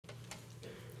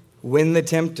when the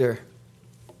tempter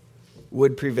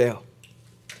would prevail,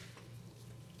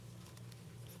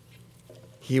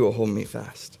 he will hold me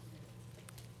fast.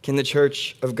 Can the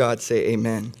church of God say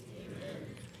amen?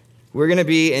 We're going to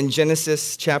be in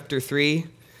Genesis chapter 3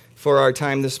 for our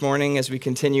time this morning as we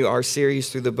continue our series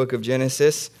through the book of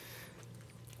Genesis.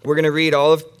 We're going to read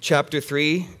all of chapter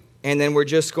 3, and then we're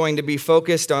just going to be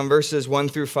focused on verses 1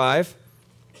 through 5.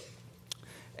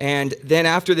 And then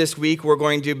after this week, we're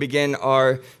going to begin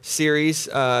our series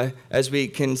as we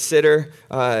consider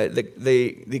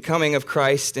the coming of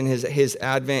Christ and his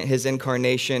advent, his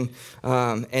incarnation.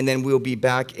 And then we'll be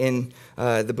back in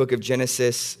the book of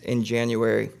Genesis in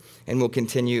January. And we'll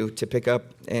continue to pick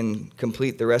up and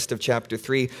complete the rest of chapter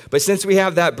 3. But since we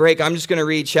have that break, I'm just going to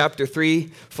read chapter 3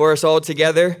 for us all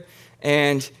together.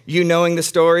 And you knowing the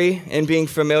story and being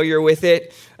familiar with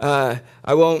it, I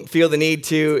won't feel the need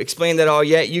to explain that all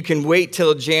yet. You can wait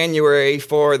till January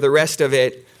for the rest of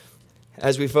it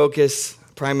as we focus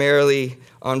primarily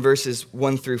on verses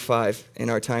 1 through 5 in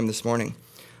our time this morning.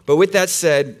 But with that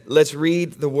said, let's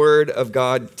read the word of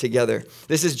God together.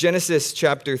 This is Genesis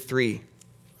chapter 3.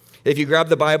 If you grab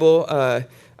the Bible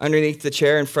underneath the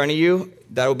chair in front of you,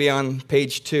 that'll be on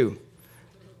page 2.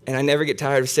 And I never get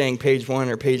tired of saying page 1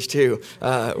 or page 2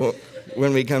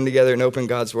 when we come together and open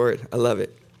God's word. I love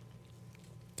it.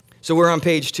 So we're on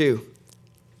page 2.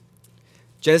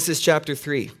 Genesis chapter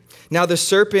 3. Now the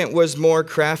serpent was more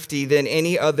crafty than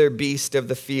any other beast of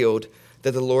the field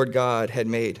that the Lord God had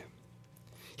made.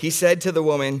 He said to the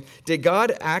woman, "Did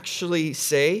God actually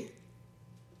say,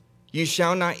 'You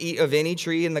shall not eat of any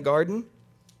tree in the garden'?"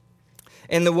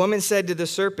 And the woman said to the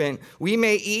serpent, "We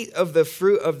may eat of the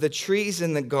fruit of the trees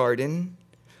in the garden,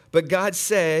 but God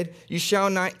said, 'You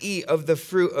shall not eat of the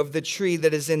fruit of the tree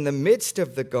that is in the midst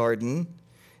of the garden,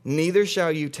 neither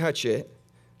shall you touch it,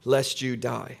 lest you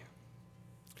die.'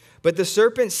 But the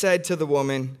serpent said to the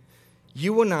woman,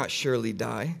 'You will not surely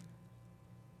die.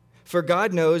 For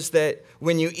God knows that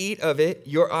when you eat of it,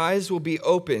 your eyes will be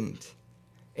opened,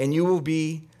 and you will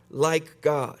be like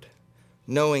God,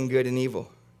 knowing good and evil.'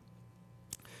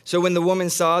 So when the woman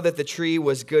saw that the tree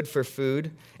was good for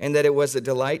food, and that it was a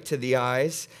delight to the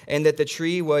eyes, and that the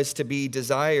tree was to be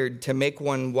desired to make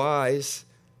one wise,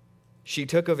 she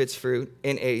took of its fruit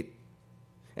and ate.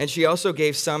 And she also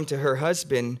gave some to her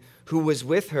husband who was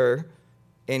with her,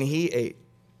 and he ate.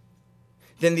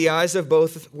 Then the eyes of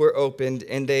both were opened,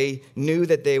 and they knew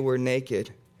that they were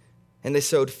naked. And they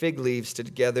sewed fig leaves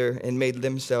together and made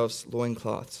themselves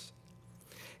loincloths.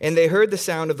 And they heard the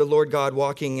sound of the Lord God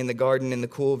walking in the garden in the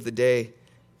cool of the day.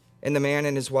 And the man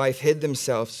and his wife hid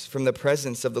themselves from the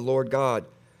presence of the Lord God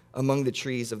among the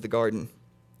trees of the garden.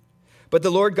 But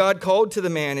the Lord God called to the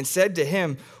man and said to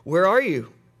him, 'Where are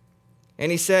you?'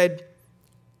 And he said,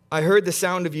 'I heard the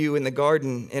sound of you in the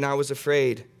garden, and I was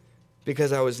afraid,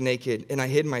 because I was naked, and I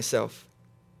hid myself.'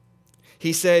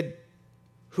 He said,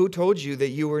 'Who told you that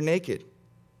you were naked?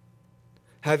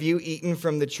 Have you eaten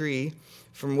from the tree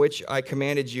from which I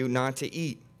commanded you not to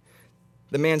eat?'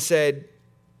 The man said,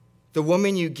 'The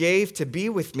woman you gave to be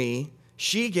with me,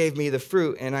 she gave me the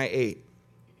fruit, and I ate.'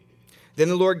 Then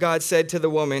the Lord God said to the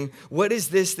woman, 'What is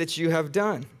this that you have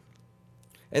done?'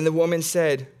 And the woman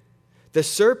said, 'The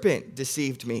serpent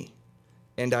deceived me,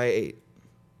 and I ate.'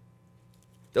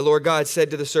 The Lord God said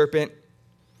to the serpent,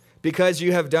 'Because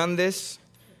you have done this,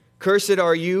 cursed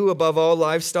are you above all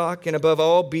livestock and above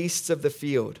all beasts of the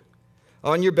field.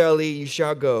 On your belly you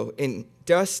shall go, and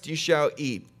dust you shall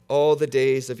eat all the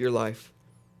days of your life.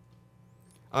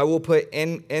 I will put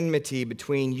enmity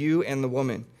between you and the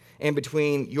woman, and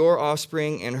between your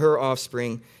offspring and her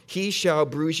offspring. He shall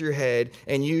bruise your head,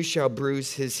 and you shall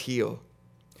bruise his heel.'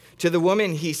 To the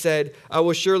woman he said, 'I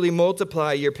will surely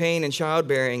multiply your pain in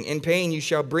childbearing. In pain you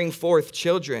shall bring forth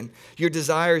children. Your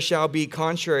desire shall be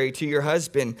contrary to your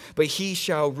husband, but he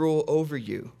shall rule over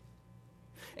you.'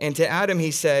 And to Adam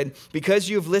he said, 'Because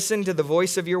you have listened to the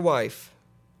voice of your wife,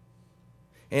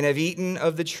 and have eaten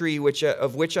of the tree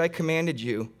of which I commanded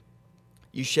you,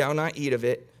 you shall not eat of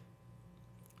it.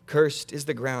 Cursed is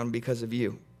the ground because of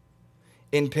you.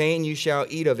 In pain you shall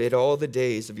eat of it all the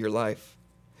days of your life.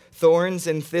 Thorns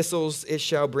and thistles it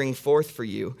shall bring forth for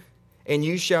you, and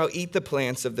you shall eat the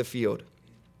plants of the field.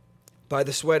 By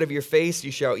the sweat of your face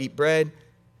you shall eat bread,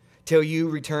 till you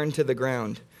return to the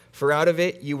ground. For out of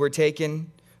it you were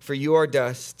taken, for you are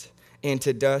dust, and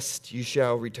to dust you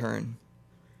shall return.'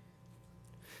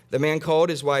 The man called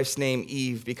his wife's name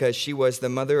Eve, because she was the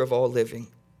mother of all living.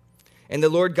 And the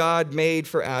Lord God made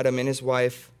for Adam and his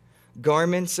wife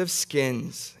garments of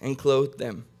skins and clothed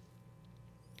them.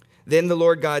 Then the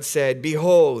Lord God said,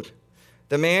 'Behold,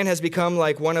 the man has become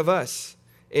like one of us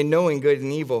in knowing good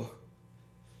and evil.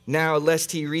 Now,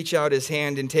 lest he reach out his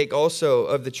hand and take also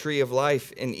of the tree of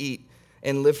life and eat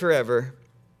and live forever.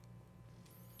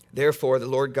 Therefore, the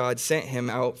Lord God sent him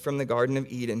out from the Garden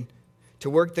of Eden to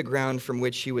work the ground from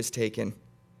which he was taken.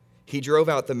 He drove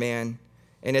out the man,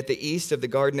 and at the east of the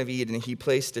Garden of Eden he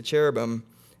placed a cherubim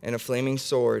and a flaming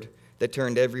sword that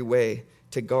turned every way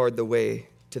to guard the way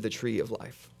to the tree of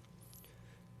life.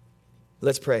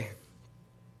 Let's pray.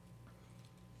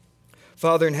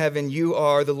 Father in heaven, you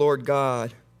are the Lord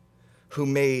God who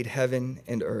made heaven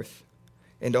and earth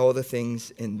and all the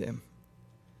things in them.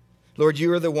 Lord,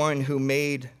 you are the one who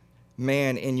made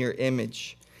man in your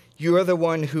image. You are the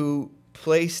one who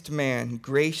placed man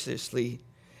graciously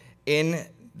in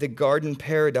the garden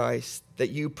paradise that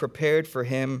you prepared for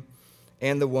him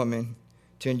and the woman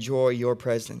to enjoy your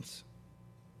presence.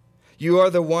 You are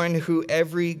the one who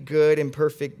every good and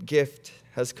perfect gift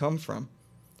has come from.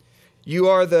 You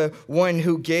are the one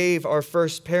who gave our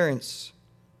first parents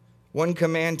one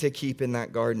command to keep in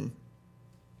that garden.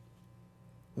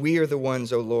 We are the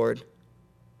ones, O Lord,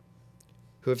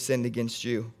 who have sinned against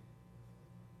you.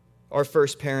 Our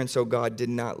first parents, O God, did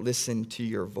not listen to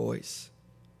your voice.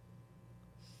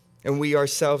 And we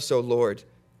ourselves, O Lord,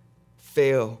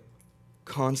 fail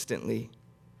constantly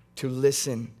to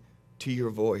listen to your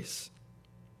voice.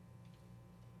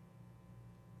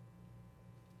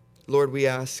 Lord, we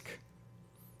ask,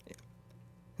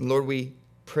 and Lord, we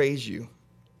praise you.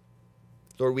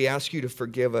 Lord, we ask you to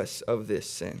forgive us of this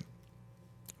sin.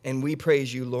 And we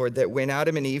praise you, Lord, that when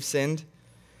Adam and Eve sinned,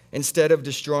 instead of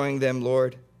destroying them,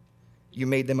 Lord, you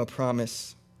made them a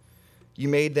promise. You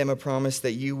made them a promise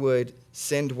that you would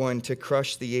send one to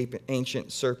crush the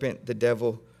ancient serpent, the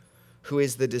devil, who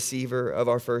is the deceiver of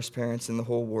our first parents in the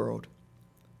whole world.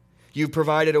 You've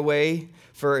provided a way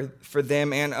for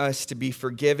them and us to be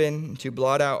forgiven, to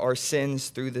blot out our sins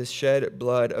through the shed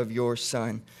blood of your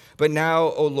Son. But now,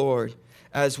 O Lord,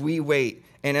 as we wait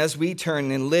and as we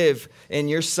turn and live in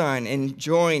your Son and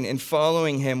join in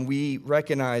following him, we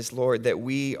recognize, Lord, that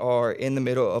we are in the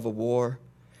middle of a war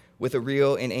with a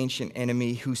real and ancient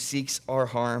enemy who seeks our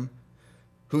harm,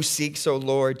 who seeks, O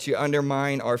Lord, to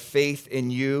undermine our faith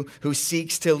in you, who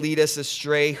seeks to lead us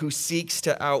astray, who seeks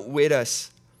to outwit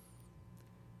us.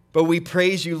 But we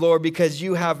praise you, Lord, because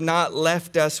you have not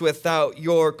left us without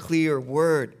your clear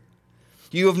word.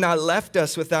 You have not left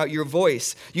us without your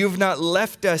voice. You have not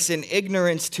left us in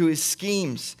ignorance to his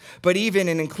schemes. But even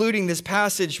in including this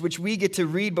passage, which we get to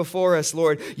read before us,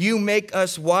 Lord, you make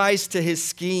us wise to his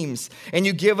schemes. And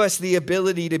you give us the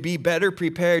ability to be better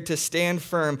prepared to stand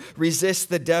firm, resist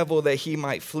the devil that he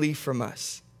might flee from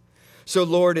us. So,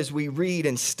 Lord, as we read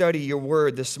and study your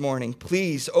word this morning,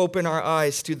 please open our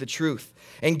eyes to the truth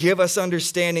and give us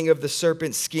understanding of the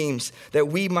serpent's schemes, that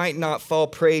we might not fall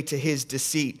prey to his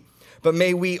deceit. But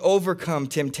may we overcome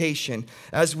temptation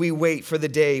as we wait for the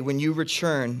day when you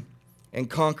return and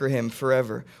conquer him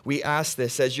forever. We ask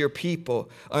this as your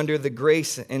people under the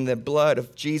grace and the blood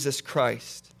of Jesus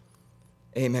Christ.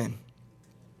 Amen.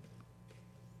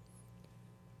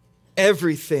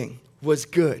 Everything was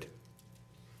good.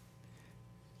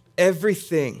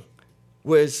 Everything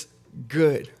was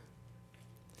good.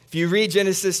 If you read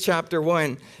Genesis chapter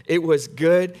 1, it was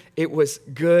good, it was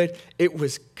good, it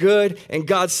was good. And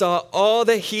God saw all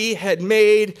that he had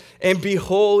made, and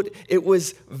behold, it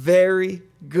was very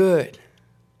good.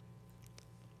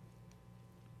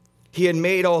 He had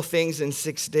made all things in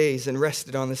 6 days and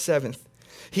rested on the seventh.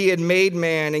 He had made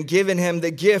man and given him the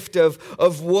gift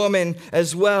of woman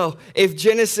as well. If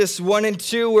Genesis 1 and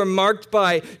 2 were marked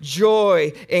by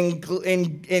joy and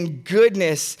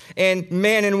goodness and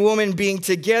man and woman being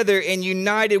together and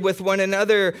united with one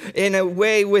another in a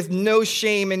way with no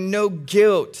shame and no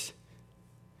guilt,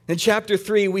 in chapter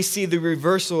 3 we see the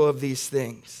reversal of these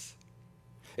things.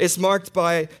 It's marked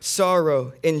by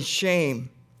sorrow and shame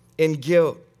and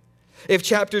guilt. If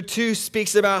chapter 2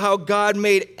 speaks about how God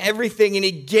made everything and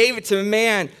he gave it to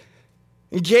man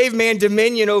and gave man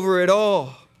dominion over it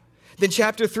all, then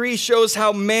chapter 3 shows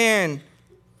how man,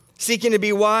 seeking to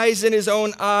be wise in his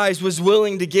own eyes, was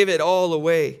willing to give it all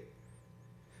away.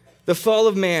 The fall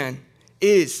of man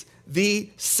is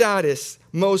the saddest,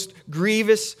 most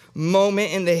grievous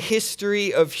moment in the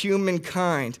history of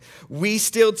humankind. We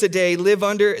still today live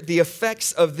under the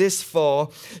effects of this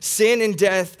fall. Sin and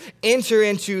death enter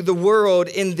into the world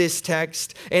in this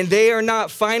text, and they are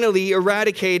not finally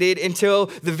eradicated until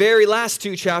the very last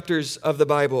two chapters of the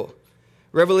Bible,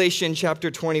 Revelation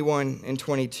chapter 21 and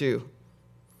 22.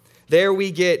 There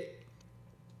we get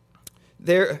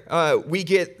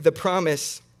the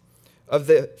promise of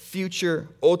the future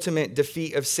ultimate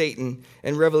defeat of Satan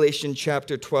in Revelation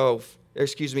chapter 20,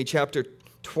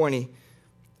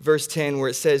 verse 10, where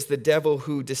it says, the devil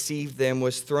who deceived them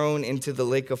was thrown into the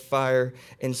lake of fire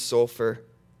and sulfur,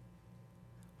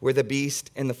 where the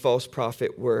beast and the false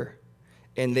prophet were,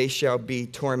 and they shall be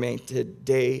tormented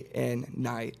day and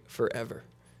night forever.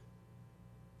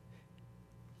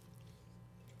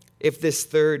 If this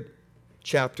third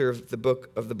chapter of the book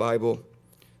of the Bible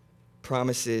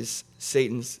promises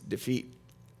Satan's defeat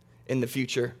in the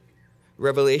future,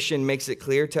 Revelation makes it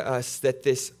clear to us that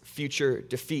this future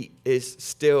defeat is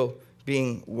still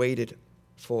being waited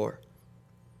for.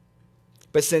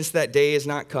 But since that day has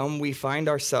not come, we find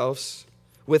ourselves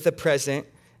with a present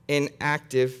and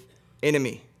active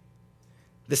enemy.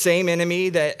 The same enemy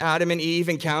that Adam and Eve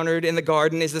encountered in the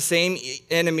garden is the same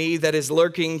enemy that is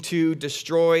lurking to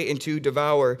destroy and to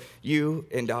devour you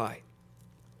and I.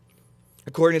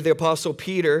 According to the Apostle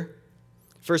Peter,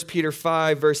 1 Peter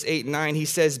 5, verse 8 and 9, he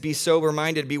says, be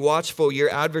sober-minded, be watchful. Your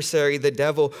adversary, the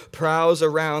devil, prowls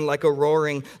around like a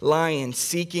roaring lion,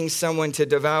 seeking someone to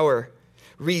devour.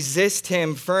 Resist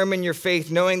him, firm in your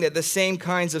faith, knowing that the same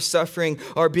kinds of suffering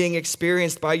are being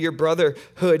experienced by your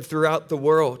brotherhood throughout the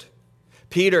world.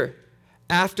 Peter,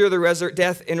 after the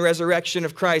death and resurrection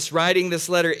of Christ, writing this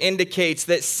letter indicates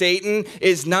that Satan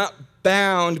is not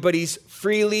bound, but he's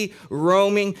freely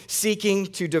roaming, seeking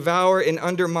to devour and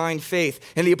undermine faith.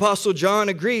 And the Apostle John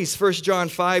agrees. 1 John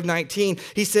 5:19,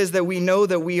 he says that we know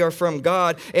that we are from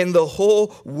God, and the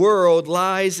whole world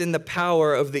lies in the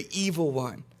power of the evil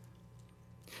one.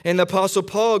 And the Apostle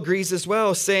Paul agrees as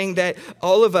well, saying that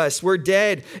all of us were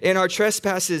dead in our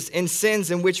trespasses and sins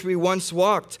in which we once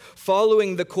walked,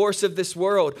 following the course of this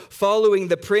world, following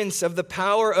the prince of the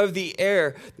power of the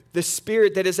air, the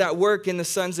spirit that is at work in the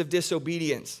sons of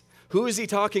disobedience. Who is he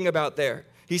talking about there?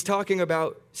 He's talking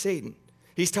about Satan.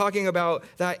 He's talking about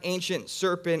that ancient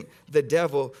serpent, the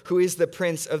devil, who is the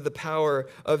prince of the power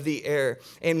of the air.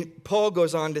 And Paul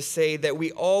goes on to say that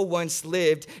we all once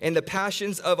lived in the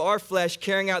passions of our flesh,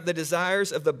 carrying out the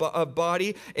desires of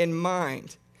body and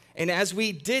mind. And as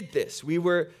we did this, we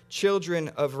were children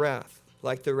of wrath,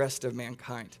 like the rest of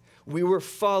mankind. We were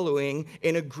following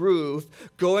in a groove,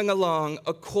 going along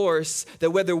a course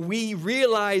that, whether we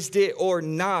realized it or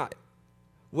not,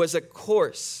 was a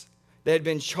course that had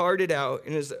been charted out,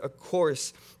 and is a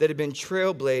course that had been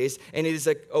trailblazed, and it is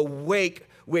a wake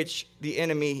which the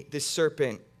enemy, the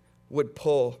serpent, would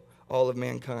pull all of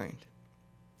mankind.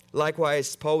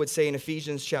 Likewise, Paul would say in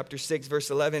Ephesians chapter 6, verse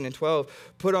 11 and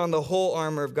 12, put on the whole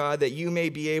armor of God that you may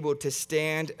be able to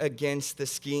stand against the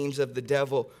schemes of the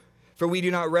devil. For we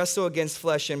do not wrestle against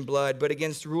flesh and blood, but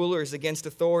against rulers, against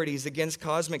authorities, against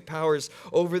cosmic powers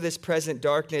over this present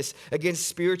darkness, against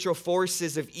spiritual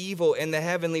forces of evil in the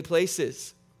heavenly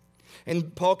places.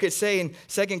 And Paul could say in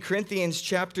 2 Corinthians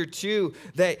chapter 2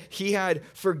 that he had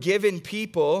forgiven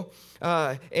people.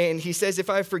 And he says, if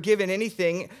I've forgiven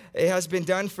anything, it has been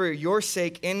done for your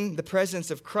sake in the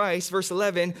presence of Christ. Verse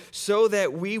 11, so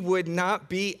that we would not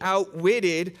be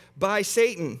outwitted by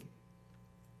Satan.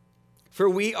 For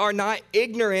we are not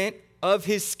ignorant of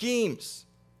his schemes.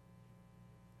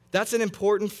 That's an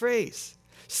important phrase.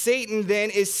 Satan then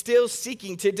is still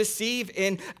seeking to deceive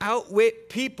and outwit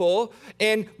people,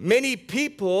 and many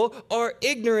people are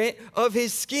ignorant of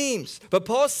his schemes. But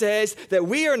Paul says that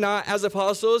we are not as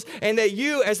apostles, and that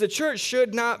you as the church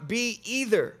should not be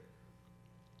either.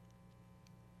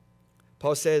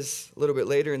 Paul says a little bit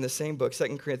later in the same book,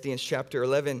 2 Corinthians chapter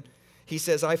 11, he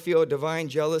says, I feel a divine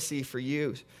jealousy for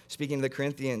you, speaking to the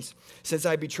Corinthians, since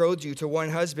I betrothed you to one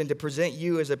husband to present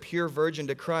you as a pure virgin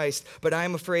to Christ. But I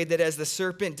am afraid that as the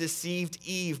serpent deceived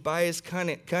Eve by his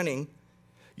cunning,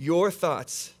 your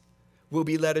thoughts will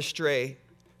be led astray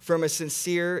from a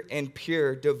sincere and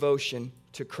pure devotion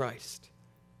to Christ.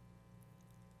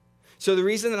 So the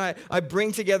reason that I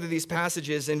bring together these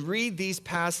passages and read these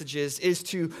passages is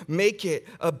to make it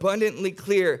abundantly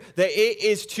clear that it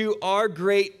is to our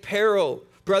great peril,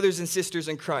 brothers and sisters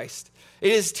in Christ.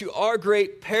 It is to our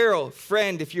great peril,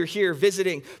 friend, if you're here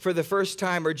visiting for the first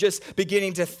time or just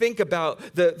beginning to think about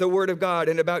the Word of God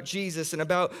and about Jesus and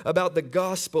about the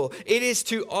gospel. It is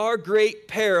to our great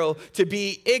peril to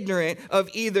be ignorant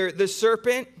of either the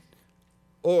serpent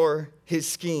or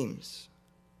his schemes.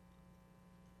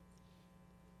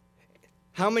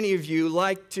 How many of you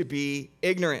like to be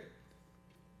ignorant?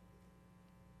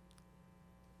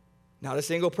 Not a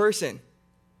single person.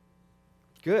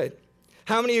 Good.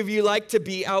 How many of you like to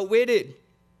be outwitted?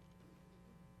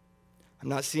 I'm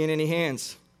not seeing any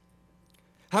hands.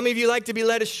 How many of you like to be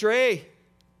led astray?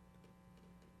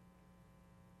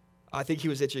 I think he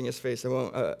was itching his face. I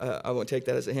won't take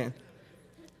that as a hand.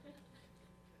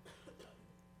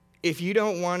 If you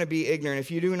don't want to be ignorant,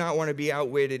 if you do not want to be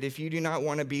outwitted, if you do not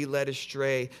want to be led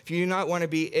astray, if you do not want to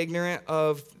be ignorant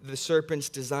of the serpent's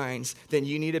designs, then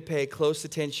you need to pay close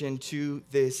attention to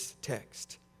this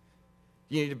text.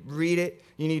 You need to read it.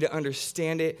 You need to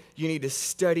understand it. You need to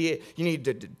study it. You need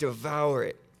to devour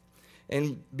it.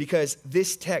 And because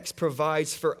this text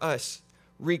provides for us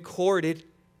recorded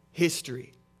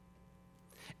history.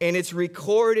 And it's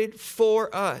recorded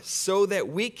for us so that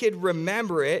we could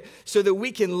remember it, so that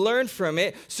we can learn from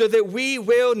it, so that we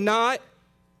will not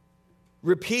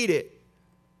repeat it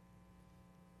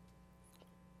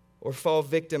or fall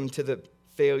victim to the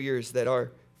failures that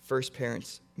our first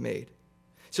parents made.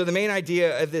 So the main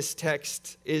idea of this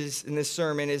text is, in this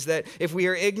sermon, is that if we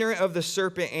are ignorant of the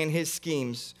serpent and his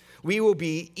schemes, we will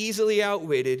be easily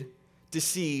outwitted,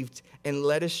 deceived, and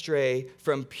led astray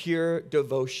from pure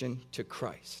devotion to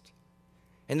Christ.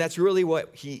 And that's really what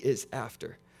he is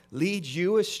after. Lead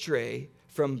you astray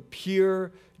from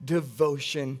pure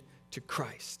devotion to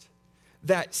Christ.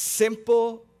 That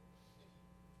simple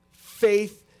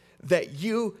faith that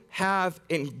you have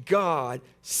in God,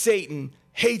 Satan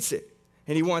hates it,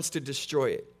 and he wants to destroy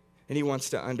it, and he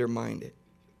wants to undermine it.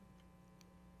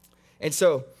 And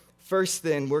so, first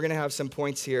then, we're going to have some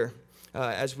points here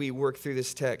as we work through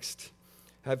this text.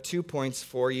 I have 2 points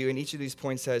for you, and each of these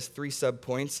points has 3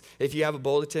 subpoints. If you have a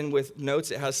bulletin with notes,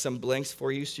 it has some blanks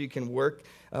for you so you can work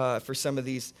for some of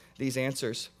these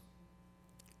answers.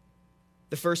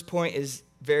 The first point is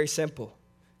very simple.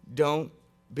 Don't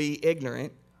be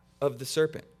ignorant of the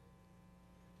serpent.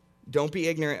 Don't be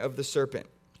ignorant of the serpent.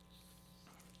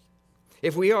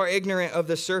 If we are ignorant of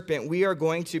the serpent, we are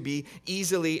going to be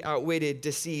easily outwitted,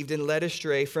 deceived, and led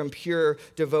astray from pure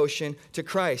devotion to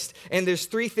Christ. And there's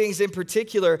 3 things in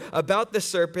particular about the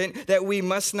serpent that we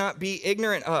must not be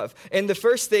ignorant of. And the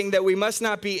first thing that we must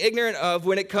not be ignorant of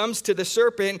when it comes to the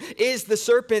serpent is the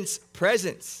serpent's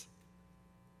presence.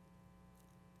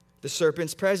 The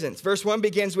serpent's presence. Verse 1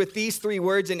 begins with these 3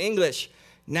 words in English.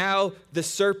 Now the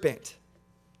serpent.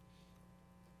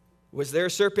 Was there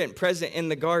a serpent present in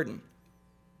the garden?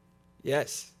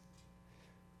 Yes.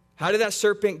 How did that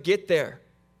serpent get there?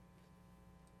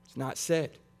 It's not said.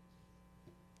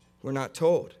 We're not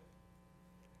told.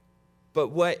 But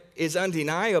what is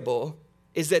undeniable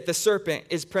is that the serpent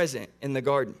is present in the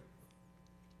garden.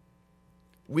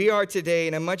 We are today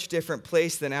in a much different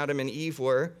place than Adam and Eve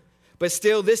were, but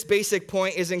still this basic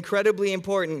point is incredibly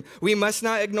important. We must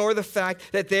not ignore the fact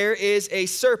that there is a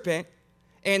serpent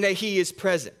and that he is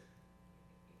present.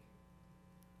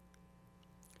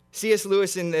 C.S.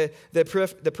 Lewis, in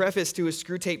the preface to his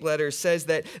Screwtape Letters, says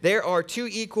that there are 2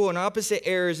 equal and opposite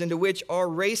errors into which our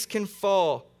race can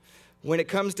fall when it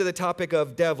comes to the topic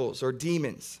of devils or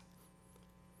demons.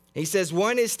 He says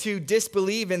one is to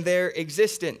disbelieve in their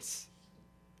existence.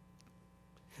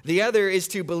 The other is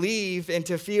to believe and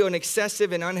to feel an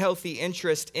excessive and unhealthy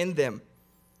interest in them.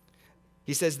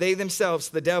 He says they themselves,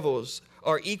 the devils,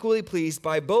 are equally pleased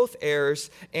by both errors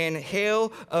and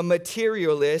hail a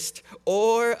materialist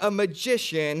or a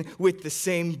magician with the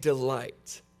same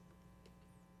delight.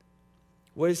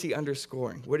 What is he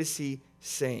underscoring? What is he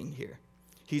saying here?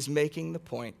 He's making the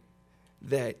point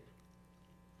that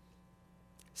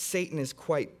Satan is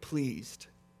quite pleased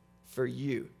for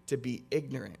you to be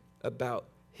ignorant about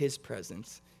his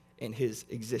presence and his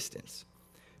existence.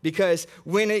 Because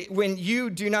when you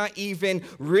do not even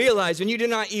realize, when you do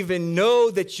not even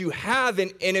know that you have an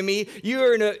enemy, you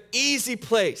are in an easy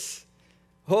place.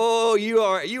 Oh, you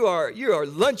are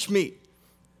lunch meat.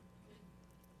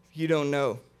 You don't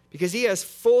know. Because he has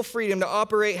full freedom to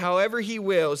operate however he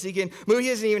wills. He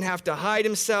doesn't even have to hide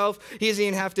himself. He doesn't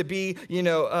even have to be,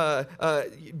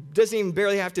 doesn't even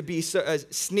barely have to be so, as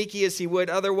sneaky as he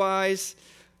would otherwise.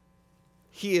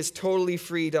 He is totally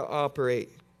free to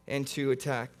operate and to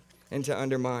attack and to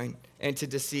undermine and to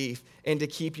deceive and to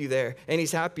keep you there. And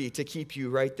he's happy to keep you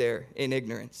right there in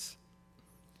ignorance.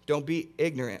 Don't be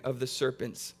ignorant of the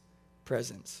serpent's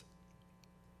presence.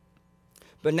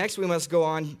 But next we must go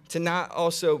on to not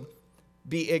also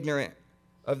be ignorant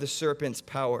of the serpent's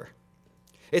power.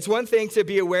 It's one thing to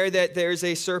be aware that there's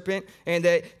a serpent and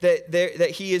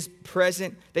that he is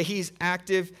present, that he's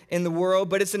active in the world,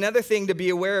 but it's another thing to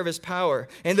be aware of his power.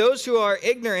 And those who are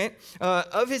ignorant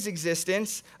of his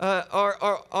existence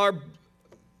are,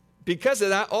 because of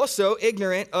that, also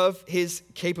ignorant of his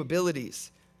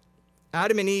capabilities.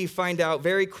 Adam and Eve find out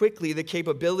very quickly the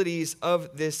capabilities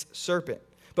of this serpent.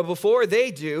 But before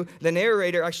they do, the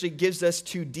narrator actually gives us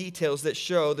 2 details that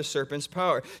show the serpent's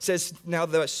power. It says, now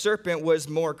the serpent was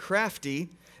more crafty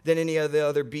than any of the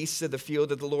other beasts of the field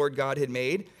that the Lord God had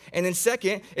made. And then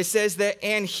second, it says that,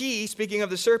 and he, speaking of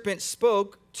the serpent,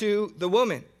 spoke to the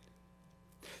woman.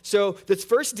 So the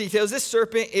first detail is this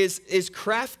serpent is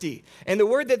crafty. And the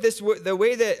way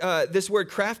that this word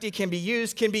crafty can be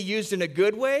used in a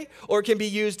good way or it can be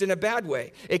used in a bad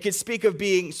way. It could speak of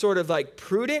being sort of like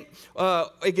prudent.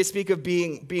 It could speak of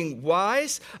being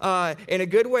wise in a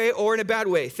good way or in a bad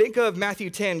way. Think of Matthew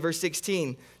 10, verse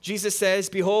 16. Jesus says,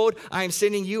 "Behold, I am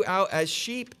sending you out as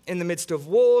sheep in the midst of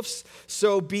wolves,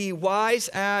 so be wise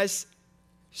as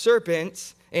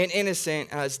serpents and innocent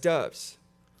as doves."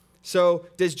 So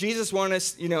does Jesus want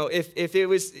us, if it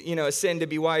was, a sin to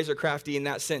be wise or crafty in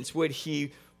that sense, would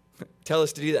he tell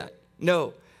us to do that?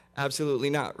 No, absolutely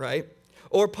not, right?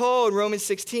 Or Paul in Romans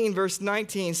 16, verse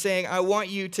 19, saying, "I want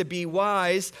you to be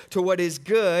wise to what is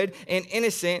good and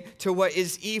innocent to what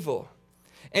is evil."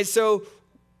 And so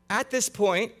at this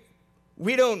point,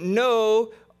 we don't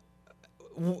know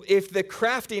if the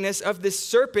craftiness of this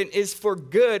serpent is for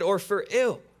good or for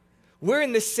ill. We're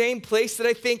in the same place that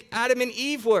I think Adam and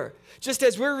Eve were. Just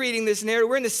as we're reading this narrative,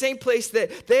 we're in the same place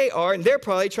that they are, and they're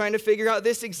probably trying to figure out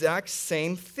this exact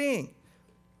same thing.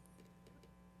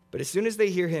 But as soon as they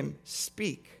hear him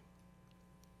speak,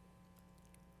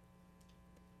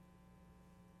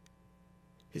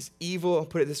 I'll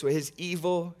put it this way, his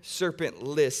evil serpent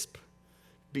lisp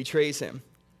betrays him.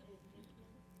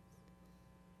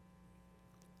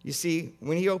 You see,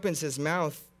 when he opens his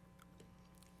mouth,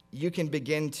 you can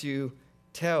begin to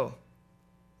tell.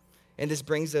 And this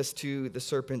brings us to the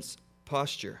serpent's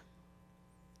posture.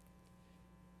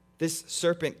 This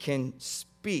serpent can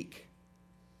speak.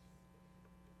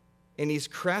 And he's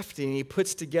crafty, and he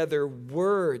puts together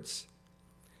words.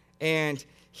 And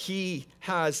he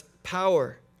has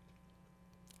power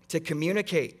to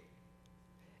communicate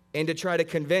and to try to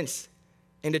convince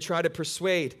and to try to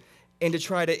persuade and to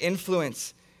try to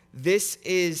influence. This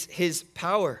is his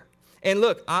power. And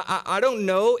look, I don't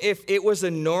know if it was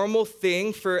a normal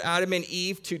thing for Adam and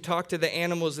Eve to talk to the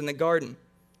animals in the garden.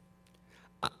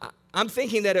 I'm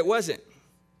thinking that it wasn't.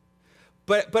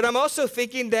 But I'm also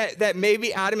thinking that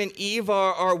maybe Adam and Eve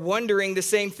are wondering the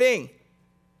same thing.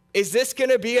 Is this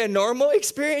going to be a normal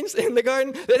experience in the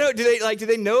garden? Do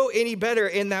they know any better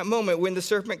in that moment when the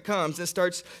serpent comes and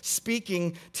starts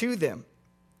speaking to them?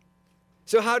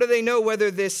 So how do they know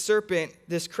whether this serpent,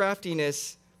 this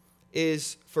craftiness,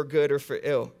 is for good or for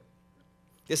ill?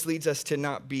 This leads us to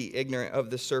not be ignorant of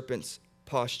the serpent's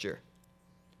posture.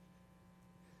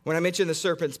 When I mention the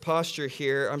serpent's posture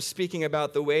here, I'm speaking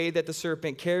about the way that the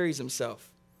serpent carries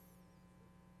himself,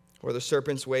 or the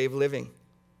serpent's way of living.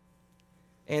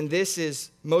 And this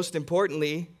is, most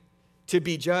importantly, to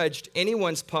be judged,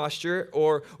 anyone's posture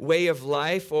or way of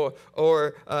life or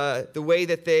the way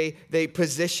that they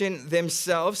position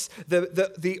themselves.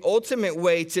 The ultimate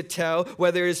way to tell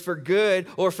whether it's for good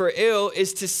or for ill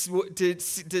is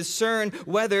to discern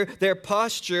whether their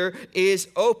posture is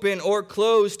open or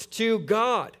closed to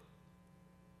God.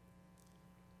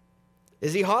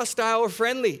 Is he hostile or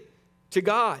friendly to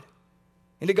God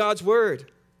and to God's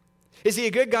word? Is he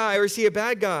a good guy or is he a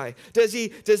bad guy? Does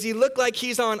he look like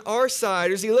he's on our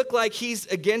side or does he look like he's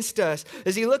against us?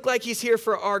 Does he look like he's here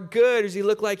for our good or does he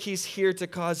look like he's here to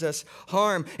cause us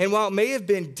harm? And while it may have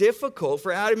been difficult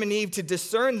for Adam and Eve to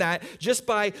discern that just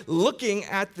by looking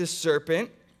at the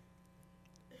serpent,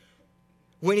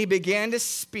 when he began to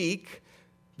speak,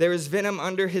 there was venom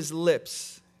under his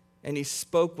lips and he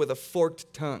spoke with a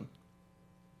forked tongue,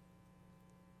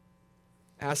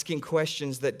 asking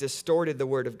questions that distorted the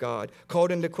word of God,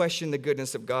 called into question the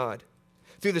goodness of God.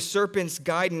 Through the serpent's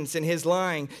guidance and his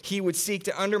lying, he would seek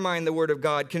to undermine the word of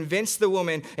God, convince the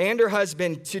woman and her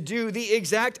husband to do the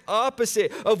exact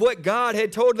opposite of what God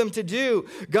had told them to do.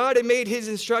 God had made his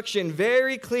instruction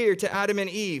very clear to Adam and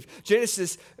Eve.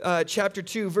 Genesis chapter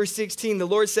 2, verse 16, the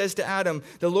Lord says to Adam,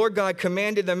 the Lord God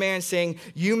commanded the man, saying,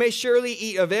 "You may surely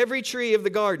eat of every tree of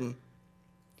the garden,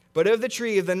 but of the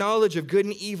tree of the knowledge of good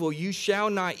and evil you shall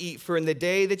not eat, for in the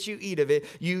day that you eat of it,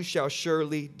 you shall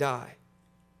surely die."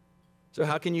 So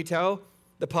how can you tell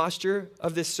the posture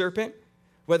of this serpent,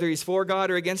 whether he's for God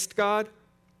or against God?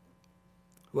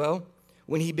 Well,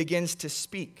 when he begins to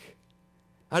speak,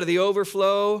 out of the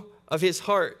overflow of his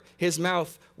heart, his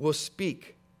mouth will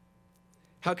speak.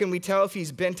 How can we tell if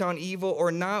he's bent on evil or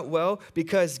not? Well,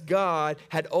 because God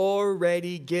had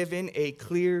already given a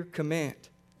clear command.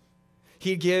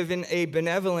 He'd given a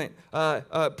benevolent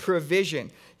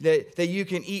provision that you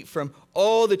can eat from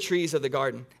all the trees of the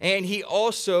garden. And he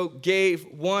also gave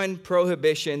one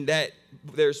prohibition, that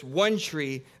there's one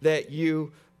tree that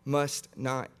you must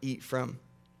not eat from,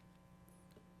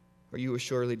 or you will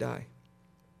surely die.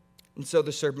 And so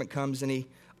the serpent comes and he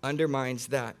undermines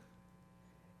that.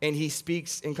 And he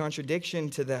speaks in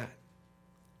contradiction to that.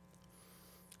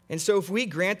 And so if we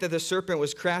grant that the serpent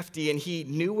was crafty and he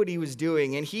knew what he was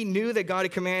doing, and he knew that God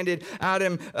had commanded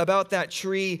Adam about that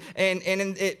tree, and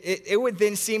it would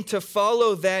then seem to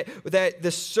follow that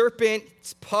the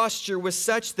serpent's posture was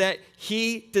such that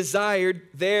he desired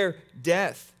their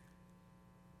death.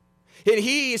 And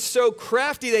he is so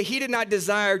crafty that he did not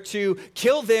desire to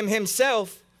kill them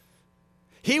himself.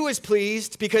 He was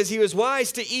pleased because he was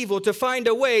wise to evil to find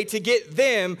a way to get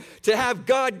them to have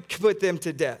God put them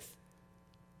to death.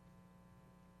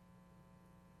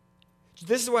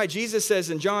 This is why Jesus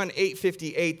says in John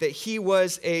 8:58 that he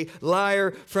was a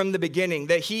liar from the beginning,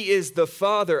 that he is the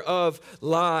father of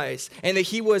lies, and that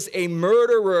he was a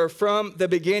murderer from the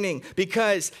beginning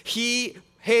because he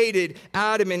hated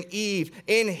Adam and Eve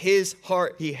in his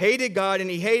heart. He hated God and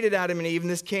he hated Adam and Eve,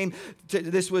 and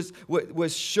this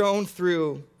was shown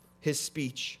through his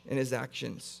speech and his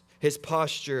actions. His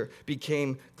posture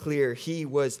became clear. He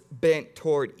was bent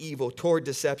toward evil, toward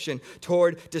deception,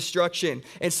 toward destruction.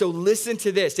 And so listen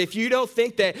to this. If you don't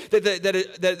think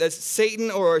that Satan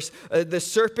or the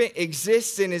serpent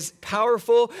exists and is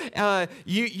powerful,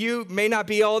 you may not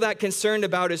be all that concerned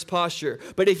about his posture.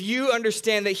 But if you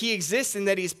understand that he exists and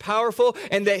that he's powerful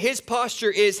and that his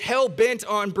posture is hell-bent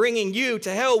on bringing you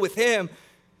to hell with him,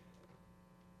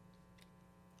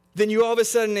 then you all of a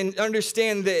sudden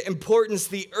understand the importance,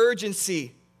 the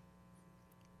urgency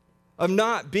of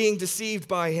not being deceived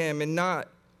by him and not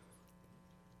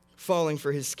falling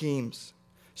for his schemes.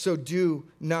 So do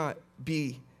not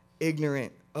be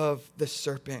ignorant of the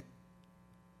serpent.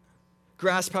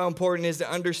 Grasp how important it is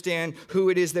to understand who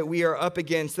it is that we are up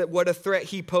against, that what a threat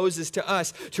he poses to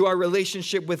us, to our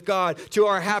relationship with God, to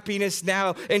our happiness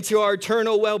now, and to our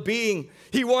eternal well-being.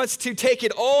 He wants to take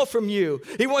it all from you.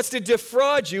 He wants to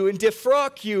defraud you and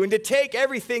defrock you and to take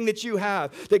everything that you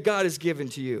have that God has given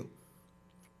to you.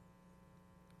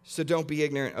 So don't be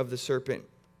ignorant of the serpent.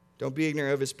 Don't be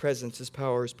ignorant of his presence, his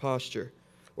power, his posture,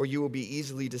 or you will be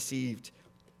easily deceived,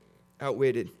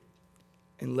 outwitted,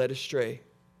 and led astray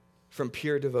from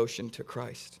pure devotion to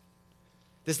Christ.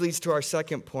 This leads to our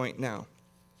second point now.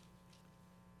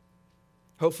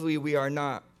 Hopefully we are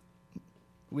now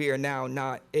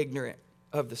not ignorant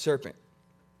of the serpent.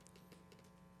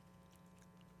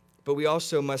 But we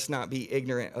also must not be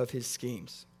ignorant of his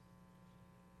schemes.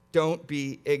 Don't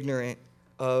be ignorant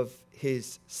of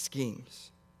his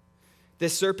schemes. The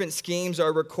serpent's schemes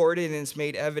are recorded and it's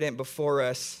made evident before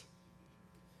us.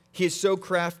 He is so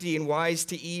crafty and wise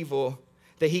to evil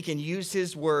that he can use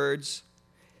his words,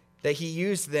 that he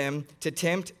used them to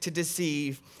tempt, to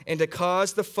deceive, and to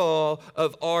cause the fall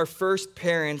of our first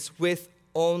parents with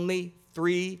only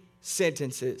 3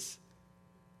 sentences.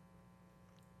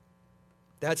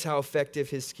 That's how effective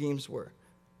his schemes were.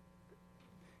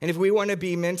 And if we want to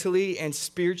be mentally and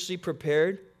spiritually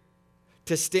prepared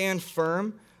to stand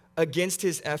firm against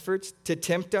his efforts to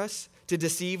tempt us, to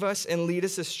deceive us and lead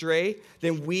us astray,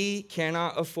 then we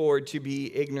cannot afford to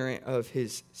be ignorant of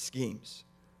his schemes.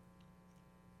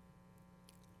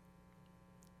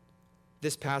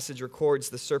 This passage records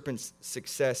the serpent's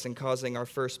success in causing our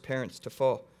first parents to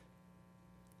fall.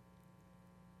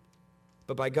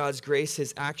 But by God's grace,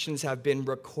 his actions have been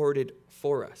recorded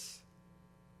for us.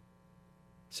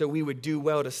 So we would do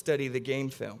well to study the game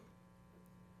film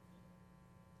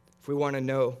if we want to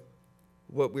know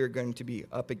what we're going to be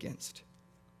up against.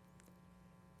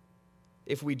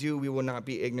 If we do, we will not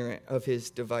be ignorant of his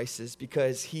devices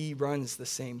because he runs the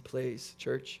same plays,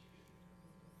 church.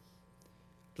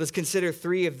 Let's consider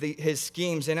 3 of his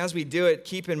schemes. And as we do it,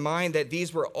 keep in mind that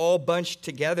these were all bunched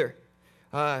together.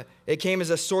 It came as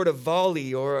a sort of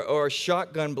volley or a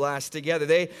shotgun blast together.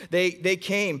 They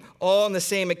came all on the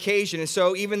same occasion. And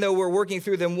so even though we're working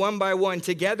through them one by one,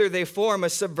 together they form a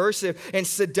subversive and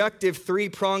seductive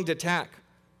 3-pronged attack.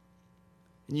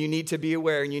 And you need to be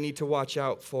aware and you need to watch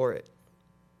out for it.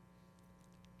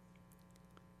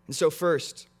 And so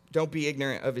first, don't be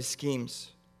ignorant of his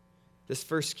schemes. This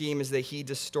first scheme is that he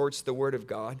distorts the word of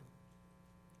God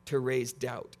to raise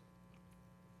doubt.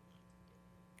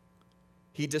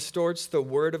 He distorts the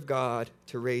word of God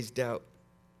to raise doubt.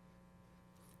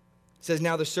 It says,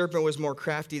 now the serpent was more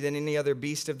crafty than any other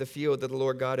beast of the field that the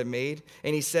Lord God had made.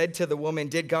 And he said to the woman,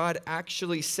 did God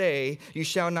actually say, you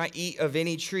shall not eat of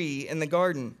any tree in the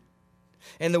garden?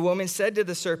 And the woman said to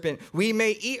the serpent, we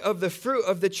may eat of the fruit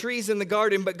of the trees in the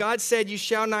garden, but God said, you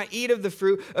shall not eat of the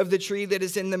fruit of the tree that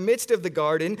is in the midst of the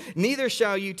garden, neither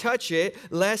shall you touch it,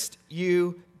 lest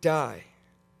you die.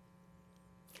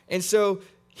 And so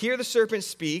here the serpent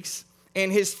speaks,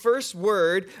 and his first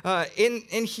word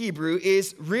in Hebrew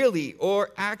is really or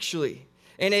actually.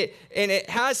 And it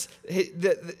has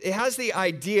the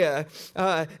idea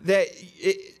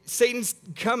Satan's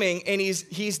coming and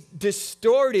he's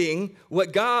distorting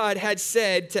what God had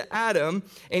said to Adam,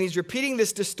 and he's repeating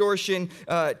this distortion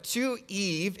to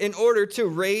Eve in order to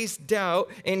raise doubt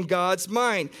in God's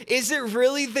mind. Is it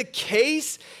really the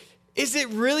case? Is it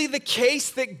really the case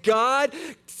that God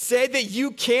said that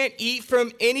you can't eat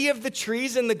from any of the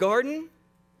trees in the garden?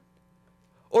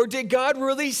 Or did God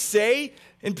really say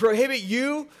and prohibit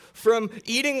you from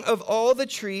eating of all the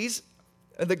trees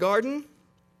of the garden?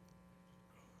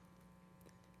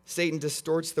 Satan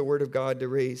distorts the word of God to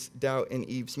raise doubt in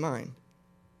Eve's mind.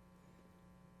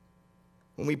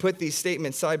 When we put these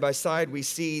statements side by side, we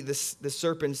see the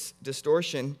serpent's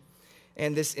distortion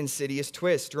and this insidious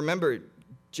twist. Remember,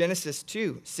 Genesis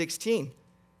 2:16.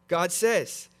 God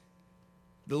says,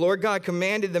 the Lord God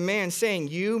commanded the man, saying,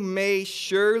 you may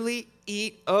surely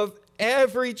eat of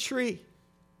every tree.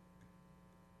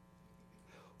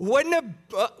 What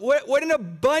an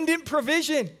abundant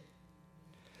provision.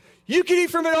 You can eat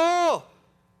from it all.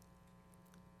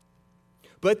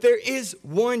 But there is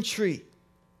one tree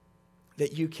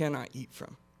that you cannot eat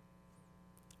from.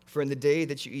 For in the day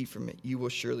that you eat from it, you will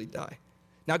surely die.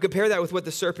 Now compare that with what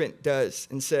the serpent does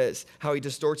and says, how he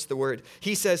distorts the word.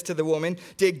 He says to the woman,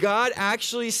 did God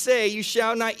actually say you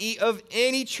shall not eat of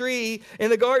any tree in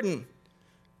the garden?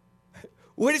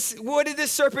 What did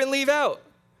this serpent leave out?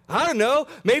 I don't know,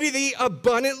 maybe the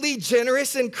abundantly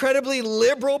generous, incredibly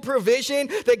liberal provision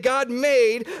that God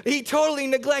made, he totally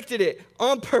neglected it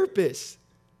on purpose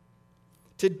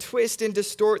to twist and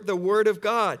distort the word of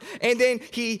God. And then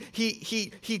he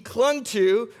clung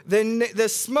to the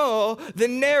small, the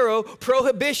narrow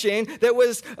prohibition that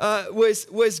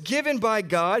was given by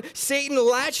God. Satan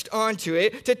latched onto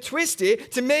it to twist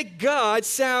it to make God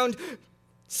sound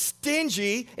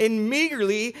stingy and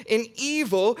meagerly and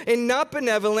evil and not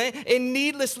benevolent and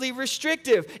needlessly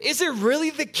restrictive. Is it really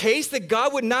the case that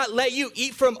God would not let you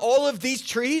eat from all of these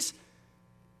trees?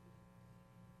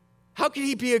 How could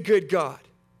he be a good God?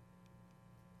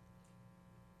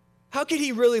 How could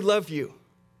he really love you?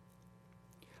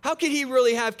 How could he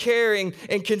really have caring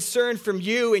and concern from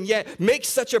you and yet make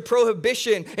such a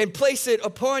prohibition and place it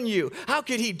upon you? How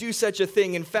could he do such a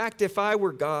thing? In fact, if I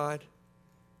were God,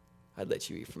 I'd let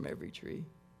you eat from every tree.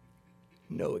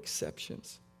 No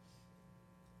exceptions.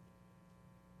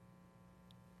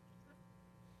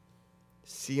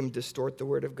 See him distort the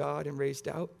word of God and raise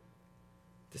doubt?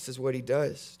 This is what he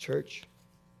does, church.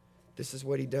 This is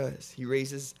what he does. He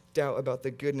raises doubt about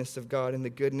the goodness of God and the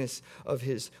goodness of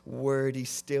his word. He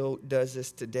still does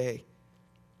this today.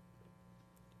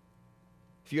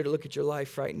 If you were to look at your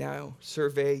life right now,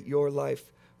 survey your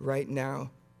life right now,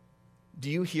 do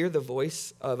you hear the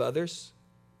voice of others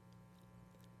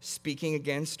speaking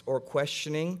against or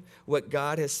questioning what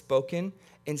God has spoken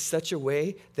in such a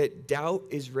way that doubt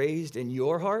is raised in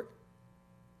your heart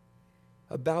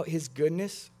about his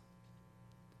goodness,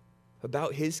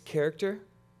 about his character?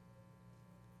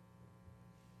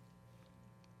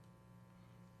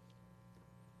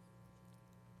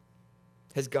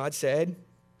 Has God said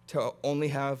to only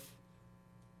have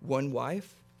one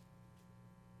wife?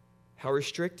 How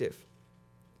restrictive.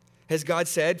 Has God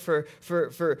said for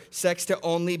sex to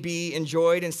only be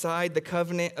enjoyed inside the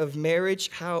covenant of marriage?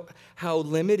 How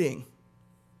limiting.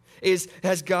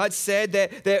 Has God said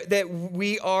that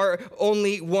we are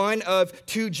only one of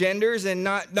two genders and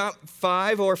not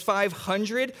 5 or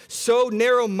 500? So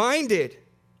narrow-minded.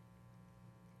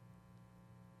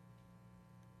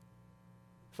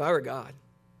 If I were God,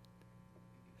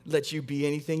 I'd let you be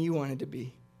anything you wanted to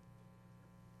be.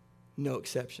 No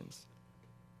exceptions.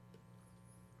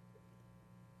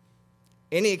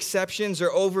 Any exceptions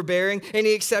are overbearing. Any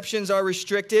exceptions are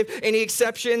restrictive. Any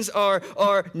exceptions are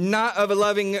not of a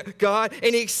loving God.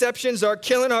 Any exceptions are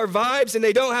killing our vibes and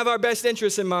they don't have our best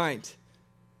interests in mind.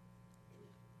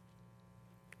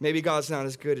 Maybe God's not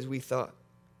as good as we thought.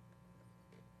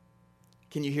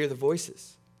 Can you hear the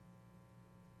voices?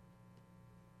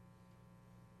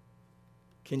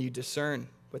 Can you discern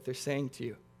what they're saying to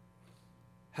you?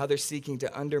 How they're seeking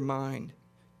to undermine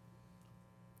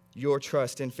your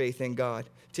trust and faith in God,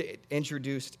 to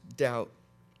introduce doubt,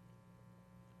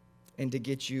 and to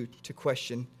get you to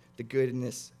question the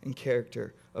goodness and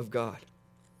character of God.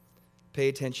 Pay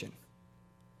attention.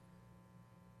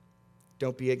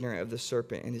 Don't be ignorant of the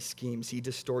serpent and his schemes. He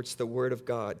distorts the word of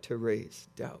God to raise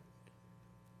doubt.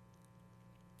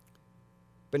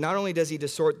 But not only does he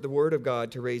distort the word of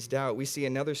God to raise doubt, we see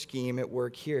another scheme at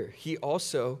work here. He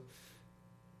also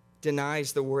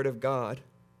denies the word of God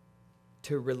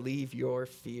to relieve your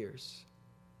fears.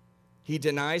 He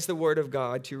denies the word of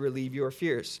God to relieve your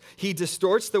fears. He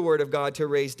distorts the word of God to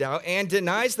raise doubt and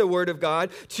denies the word of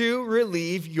God to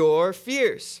relieve your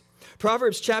fears.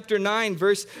 Proverbs chapter 9,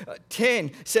 verse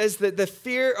 10 says that the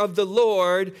fear of the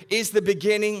Lord is the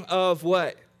beginning of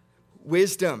what?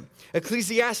 Wisdom.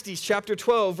 Ecclesiastes chapter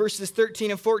 12, verses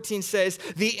 13 and 14 says,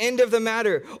 the end of the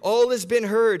matter, all has been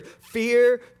heard.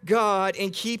 Fear God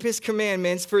and keep his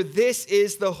commandments, for this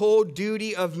is the whole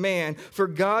duty of man. For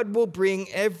God will bring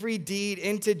every deed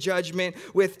into judgment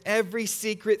with every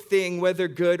secret thing, whether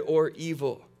good or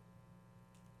evil.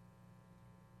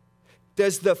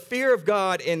 Does the fear of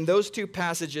God in those two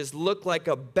passages look like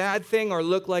a bad thing or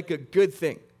look like a good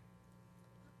thing?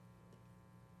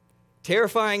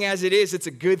 Terrifying as it is, it's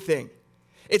a good thing.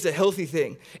 It's a healthy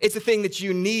thing. It's a thing that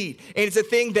you need. And it's a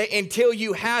thing that until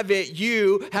you have it,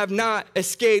 you have not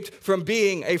escaped from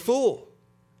being a fool.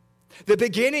 The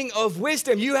beginning of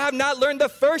wisdom, you have not learned the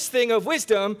first thing of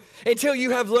wisdom until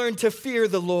you have learned to fear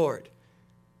the Lord.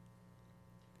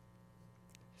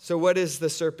 So what does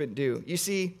the serpent do? You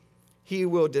see, he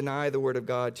will deny the word of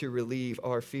God to relieve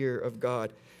our fear of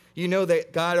God. You know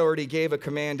that God already gave a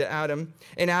command to Adam,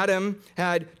 and Adam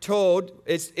had told,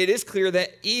 it is clear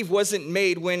that Eve wasn't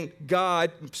made when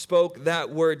God spoke that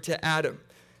word to Adam.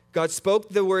 God spoke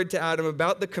the word to Adam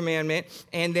about the commandment,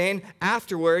 and then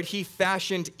afterward, he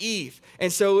fashioned Eve.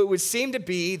 And so it would seem to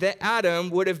be that Adam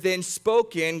would have then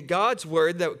spoken God's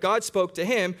word that God spoke to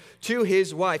him to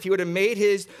his wife. He would have made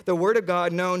the word of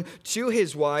God known to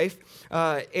his wife,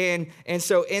 and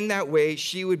so in that way,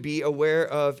 she would be aware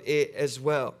of it as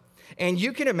well. And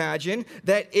you can imagine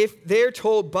that if they're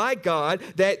told by God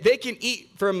that they can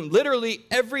eat from literally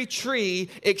every tree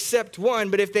except one,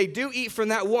 but if they do eat from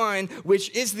that one, which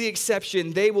is the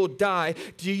exception, they will die.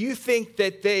 Do you think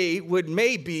that they would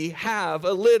maybe have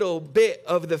a little bit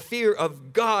of the fear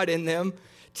of God in them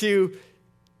to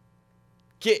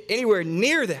get anywhere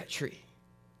near that tree?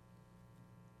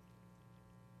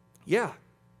 Yeah.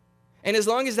 And as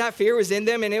long as that fear was in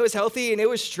them and it was healthy and it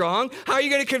was strong, how are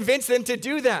you going to convince them to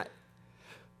do that?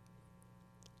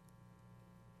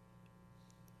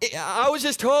 I was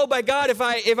just told by God, if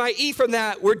I eat from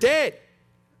that, we're dead.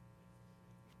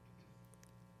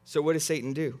 So what does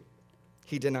Satan do?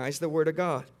 He denies the word of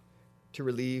God to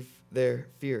relieve their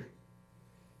fear.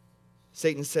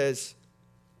 The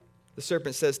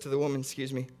serpent says to the woman,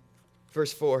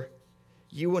 verse 4,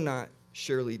 you will not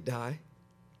surely die.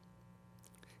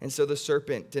 And so the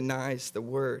serpent denies the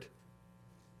word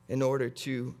in order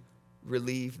to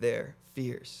relieve their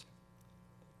fears.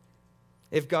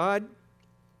 If God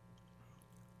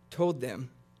told them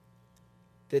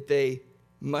that they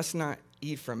must not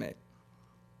eat from it,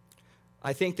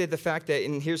 I think that the fact that,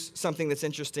 and here's something that's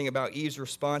interesting about Eve's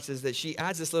response, is that she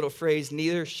adds this little phrase,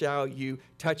 neither shall you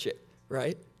touch it,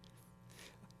 right?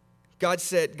 God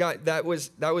said, that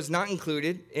was not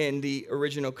included in the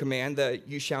original command, the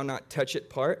you shall not touch it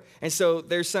part. And so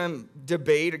there's some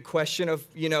debate, a question of,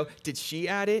 did she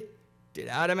add it? Did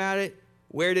Adam add it?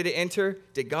 Where did it enter?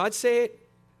 Did God say it?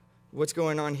 What's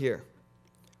going on here?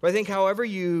 But I think however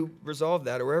you resolve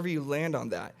that or wherever you land on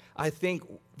that, I think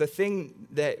the thing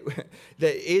that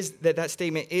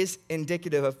statement is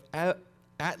indicative of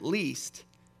at least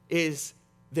is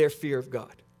their fear of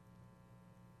God.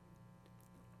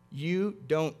 You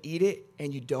don't eat it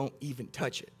and you don't even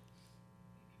touch it.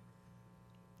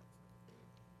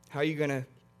 How are you going to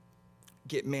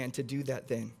get man to do that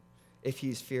then if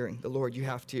he's fearing the Lord? You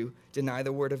have to deny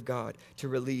the word of God to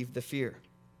relieve the fear.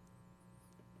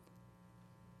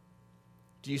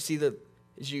 Do you see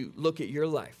as you look at your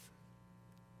life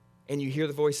and you hear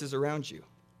the voices around you,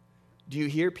 do you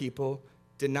hear people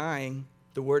denying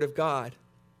the word of God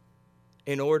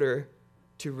in order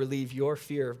to relieve your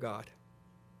fear of God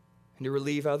and to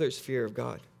relieve others' fear of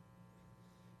God?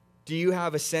 Do you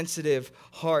have a sensitive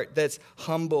heart that's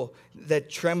humble,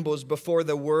 that trembles before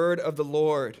the word of the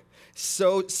Lord,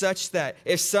 such that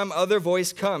if some other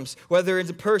voice comes, whether it's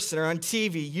in person or on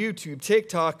TV, YouTube,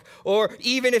 TikTok, or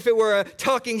even if it were a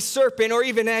talking serpent or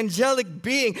even an angelic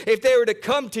being, if they were to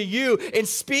come to you and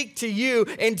speak to you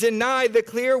and deny the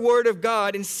clear word of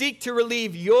God and seek to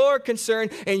relieve your concern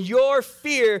and your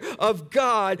fear of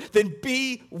God, then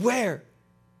beware.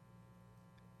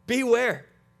 Beware.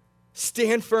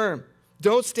 Stand firm.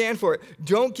 Don't stand for it.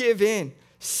 Don't give in.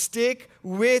 Stick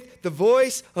with the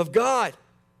voice of God.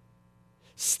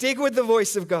 Stick with the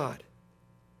voice of God.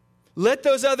 Let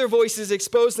those other voices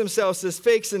expose themselves as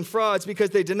fakes and frauds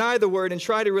because they deny the word and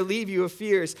try to relieve you of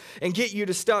fears and get you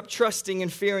to stop trusting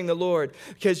and fearing the Lord.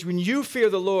 Because when you fear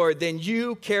the Lord, then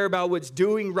you care about what's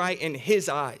doing right in his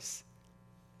eyes.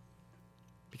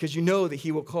 Because you know that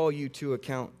he will call you to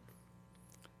account.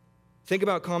 Think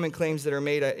about common claims that are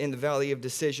made in the valley of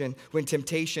decision when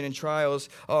temptation and trials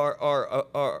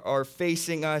are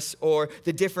facing us, or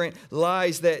the different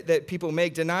lies that people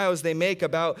make, denials they make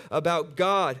about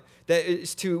God, that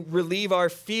is to relieve our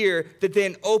fear, that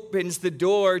then opens the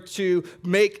door to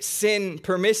make sin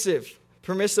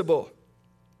permissible.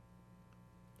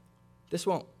 This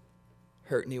won't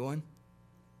hurt anyone.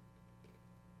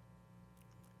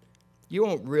 You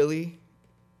won't really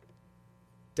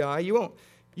die. You won't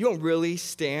really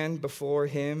stand before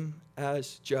him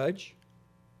as judge.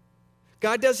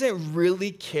 God doesn't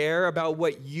really care about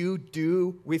what you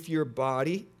do with your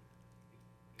body.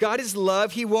 God is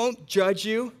love. He won't judge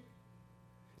you.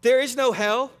 There is no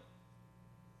hell.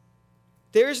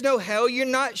 There is no hell. You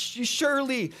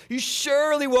surely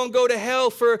won't go to hell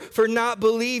for not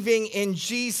believing in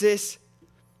Jesus.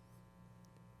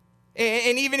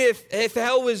 And even if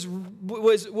hell was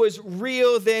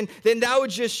real, then that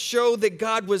would just show that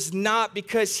God was not,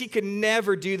 because he could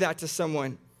never do that to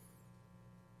someone.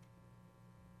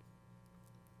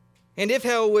 And if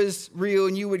hell was real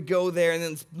and you would go there,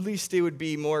 then at least it would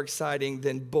be more exciting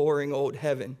than boring old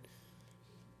heaven.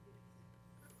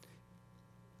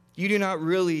 You do not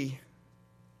really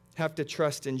have to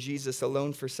trust in Jesus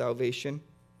alone for salvation.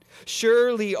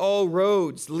 Surely all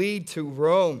roads lead to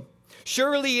Rome.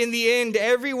 Surely in the end,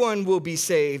 everyone will be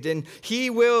saved, and he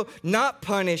will not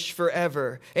punish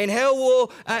forever. And hell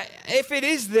will, if it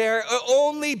is there,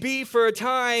 only be for a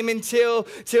time until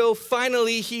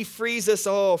finally he frees us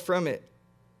all from it.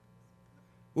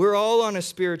 We're all on a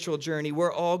spiritual journey.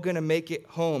 We're all going to make it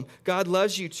home. God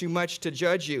loves you too much to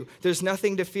judge you. There's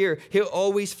nothing to fear. He'll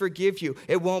always forgive you.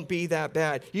 It won't be that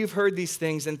bad. You've heard these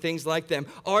things and things like them.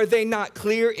 Are they not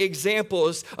clear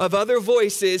examples of other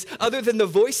voices other than the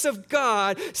voice of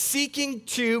God seeking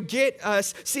to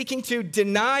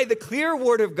deny the clear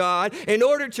word of God in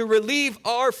order to relieve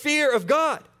our fear of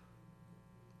God?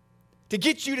 To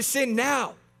get you to sin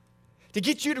now. To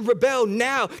get you to rebel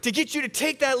now, to get you to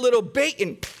take that little bait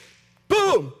and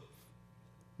boom,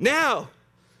 now.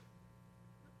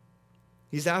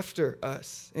 He's after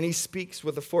us, and he speaks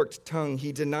with a forked tongue.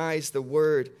 He denies the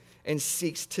word and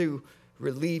seeks to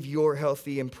relieve your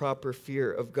healthy and proper fear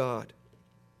of God.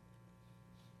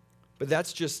 But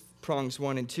that's just prongs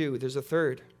 1 and 2. There's a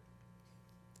third.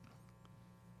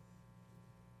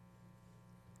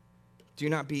 Do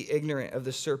not be ignorant of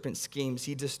the serpent's schemes.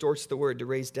 He distorts the word to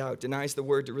raise doubt, denies the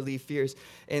word to relieve fears.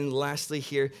 And lastly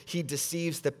here, he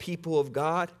deceives the people of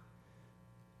God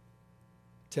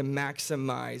to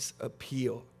maximize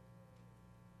appeal.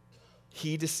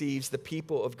 He deceives the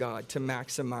people of God to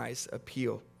maximize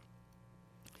appeal.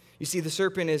 You see, the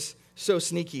serpent is so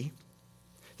sneaky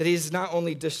that he does not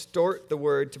only distort the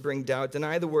word to bring doubt,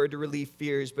 deny the word to relieve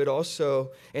fears, but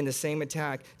also, in the same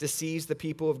attack, deceives the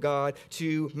people of God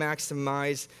to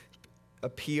maximize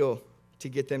appeal, to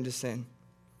get them to sin.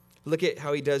 Look at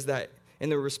how he does that in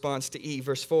the response to Eve.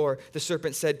 Verse 4, the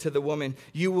serpent said to the woman,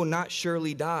 "You will not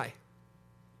surely die.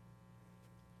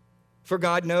 For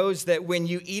God knows that when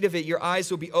you eat of it, your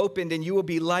eyes will be opened and you will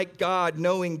be like God,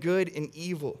 knowing good and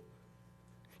evil."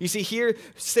 You see, here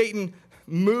Satan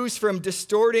moves from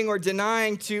distorting or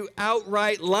denying to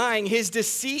outright lying. His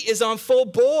deceit is on full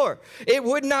bore. It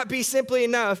would not be simply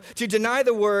enough to deny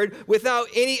the word without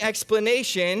any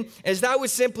explanation, as that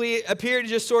would simply appear to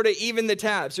just sort of even the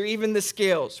tabs or even the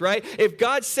scales, right? If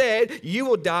God said, you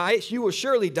will die, you will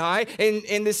surely die,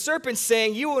 and the serpent's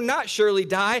saying, you will not surely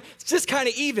die, it's just kind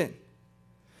of even.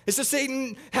 And so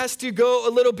Satan has to go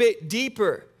a little bit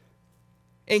deeper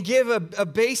and give a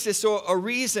basis or a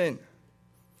reason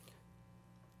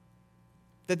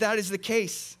that is the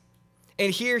case.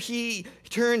 And here he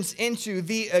turns into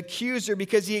the accuser,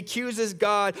 because he accuses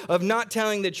God of not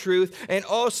telling the truth, and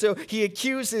also he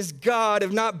accuses God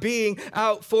of not being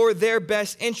out for their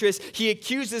best interest. He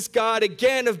accuses God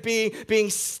again of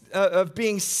being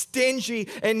stingy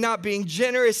and not being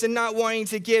generous and not wanting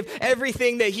to give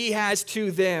everything that he has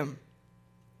to them.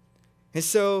 And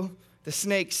so the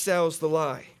snake sells the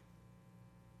lie.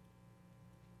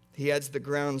 He adds the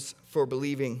grounds for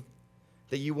believing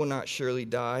that you will not surely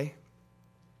die.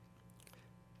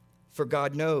 For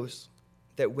God knows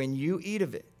that when you eat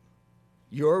of it,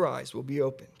 your eyes will be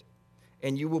opened,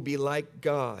 and you will be like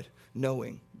God,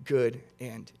 knowing good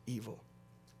and evil.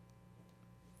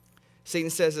 Satan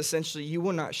says essentially, you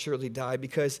will not surely die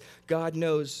because God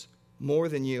knows more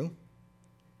than you,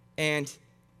 and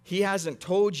he hasn't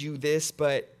told you this,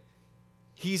 but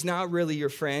he's not really your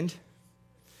friend.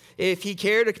 If he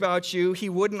cared about you, he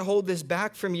wouldn't hold this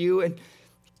back from you. And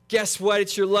guess what?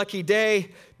 It's your lucky day.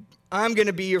 I'm going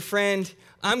to be your friend.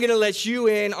 I'm going to let you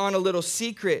in on a little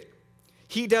secret.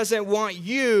 he doesn't want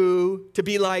you to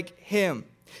be like him.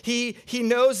 He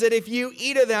knows that if you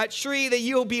eat of that tree, that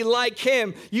you will be like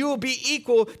him. You will be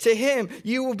equal to him.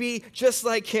 You will be just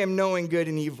like him, knowing good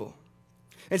and evil.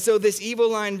 And so this evil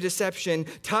line of deception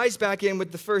ties back in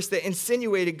with the first that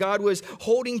insinuated God was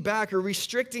holding back or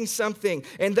restricting something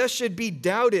and thus should be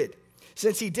doubted,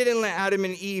 since he didn't let Adam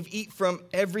and Eve eat from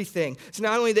everything. It's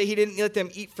not only that he didn't let them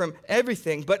eat from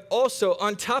everything, but also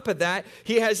on top of that,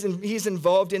 he's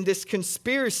involved in this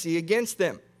conspiracy against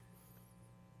them.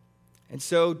 And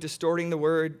so, distorting the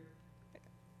word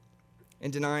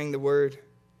and denying the word,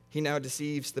 he now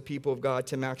deceives the people of God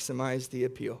to maximize the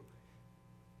appeal.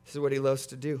 This is what he loves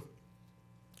to do.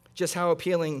 Just how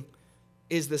appealing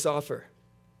is this offer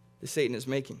that Satan is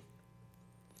making?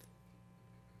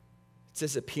 It's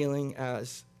as appealing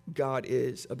as God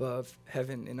is above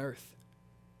heaven and earth.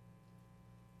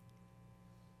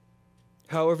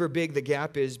 However big the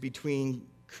gap is between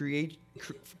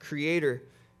creator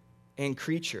and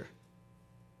creature,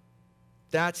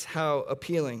 that's how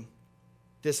appealing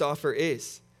this offer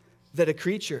is. That a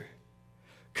creature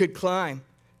could climb,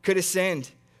 could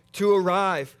ascend, to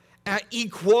arrive at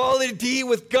equality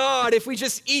with God if we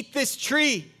just eat this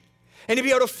tree. And to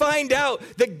be able to find out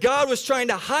that God was trying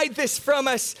to hide this from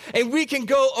us, and we can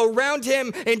go around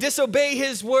him and disobey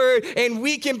his word, and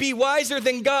we can be wiser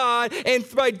than God, and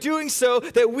by doing so,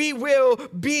 that we will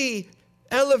be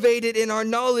elevated in our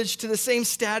knowledge to the same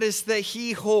status that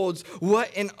he holds.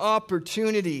 What an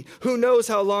opportunity. Who knows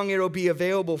how long it'll be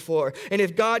available for? And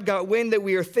if God got wind that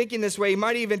we are thinking this way, he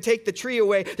might even take the tree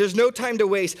away. There's no time to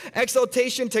waste.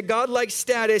 Exaltation to godlike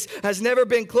status has never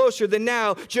been closer than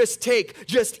now. Just take,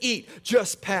 just eat,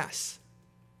 just pass.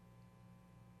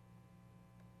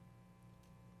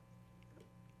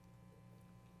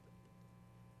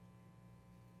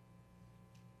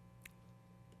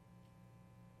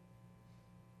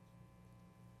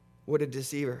 What a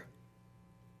deceiver.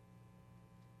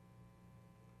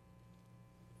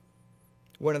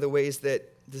 One of the ways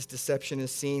that this deception is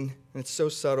seen, and it's so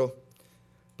subtle,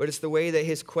 but it's the way that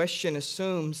his question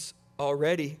assumes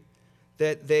already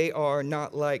that they are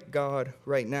not like God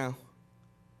right now.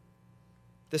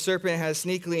 The serpent has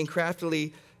sneakily and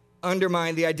craftily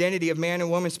undermined the identity of man and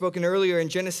woman spoken earlier in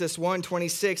Genesis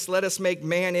 1:26. Let us make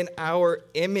man in our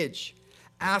image,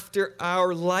 after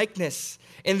our likeness.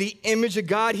 In the image of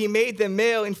God, he made them,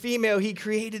 male and female, he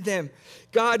created them.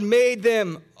 God made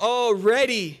them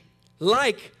already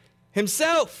like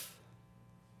himself.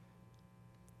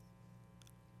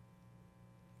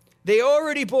 They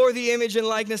already bore the image and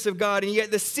likeness of God, and yet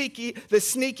the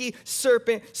sneaky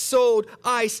serpent sold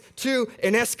ice to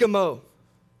an Eskimo.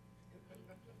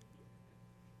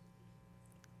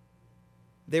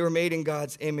 They were made in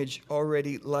God's image,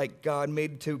 already like God,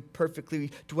 made to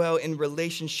perfectly dwell in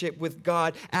relationship with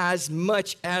God as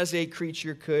much as a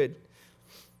creature could.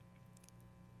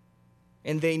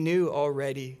 And they knew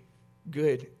already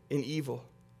good and evil.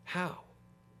 How?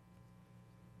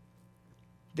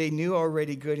 They knew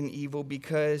already good and evil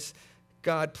because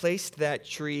God placed that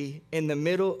tree in the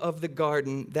middle of the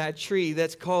garden, that tree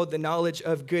that's called the knowledge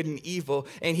of good and evil,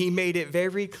 and he made it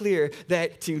very clear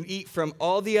that to eat from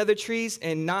all the other trees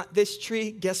and not this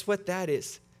tree, guess what that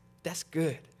is? That's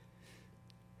good.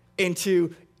 And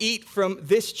to eat from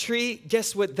this tree,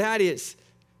 guess what that is?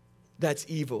 That's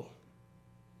evil.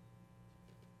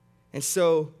 And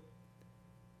so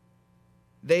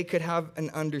they could have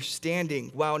an understanding,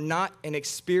 while not an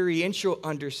experiential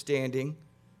understanding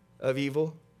of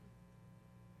evil.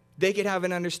 They could have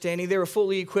an understanding. They were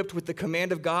fully equipped with the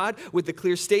command of God, with the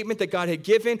clear statement that God had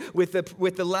given, with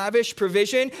the lavish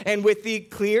provision, and with the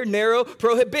clear, narrow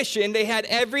prohibition. They had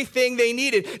everything they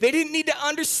needed. They didn't need to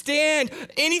understand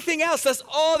anything else. That's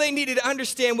all they needed to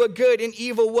understand what good and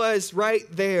evil was right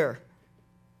there.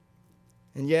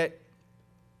 And yet,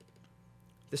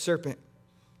 the serpent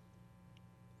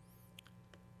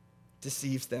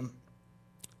deceives them,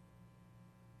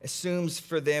 assumes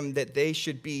for them that they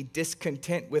should be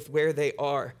discontent with where they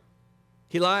are.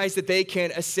 He lies that they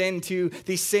can ascend to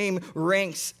the same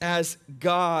ranks as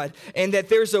God, and that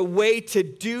there's a way to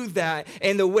do that,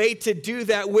 and the way to do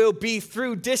that will be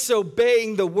through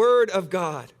disobeying the word of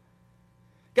God.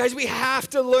 Guys, we have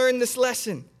to learn this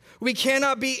lesson. We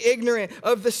cannot be ignorant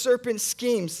of the serpent's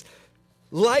schemes.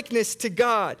 Likeness to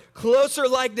God, closer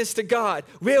likeness to God,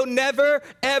 will never,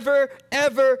 ever,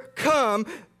 ever come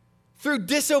through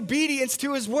disobedience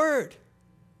to his word.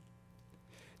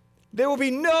 There will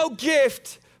be no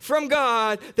gift from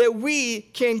God that we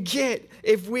can get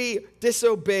if we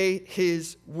disobey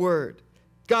his word.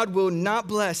 God will not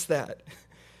bless that.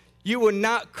 You will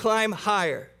not climb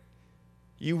higher.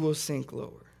 You will sink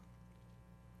lower.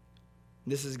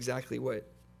 This is exactly what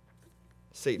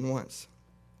Satan wants.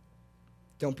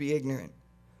 Don't be ignorant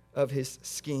of his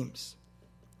schemes.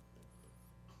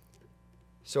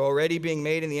 So already being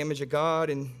made in the image of God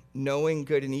and knowing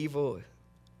good and evil,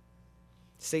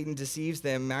 Satan deceives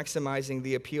them, maximizing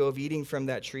the appeal of eating from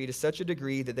that tree to such a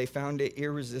degree that they found it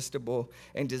irresistible,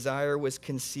 and desire was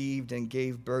conceived and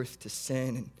gave birth to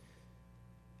sin. And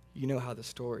you know how the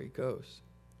story goes.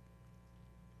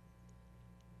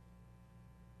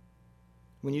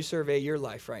 When you survey your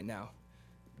life right now,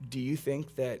 do you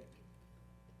think that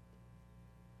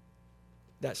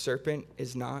serpent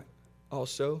is not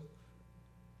also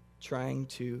trying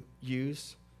to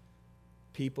use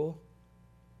people,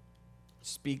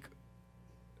 speak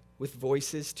with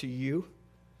voices to you,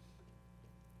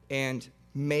 and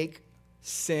make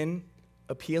sin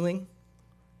appealing,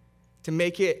 to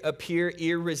make it appear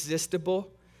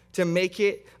irresistible, to make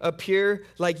it appear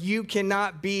like you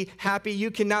cannot be happy,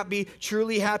 you cannot be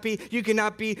truly happy, you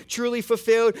cannot be truly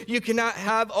fulfilled, you cannot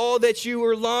have all that you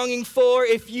were longing for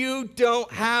if you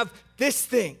don't have this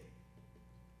thing.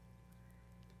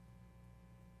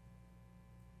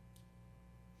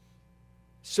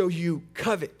 So you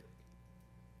covet,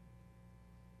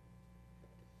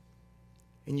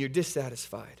 and you're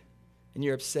dissatisfied, and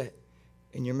you're upset,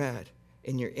 and you're mad,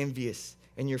 and you're envious,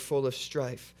 and you're full of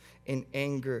strife and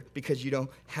anger because you don't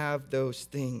have those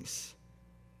things.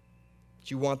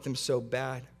 But you want them so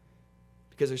bad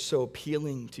because they're so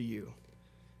appealing to you.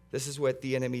 This is what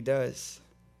the enemy does.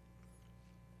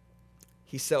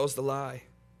 He sells the lie.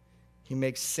 He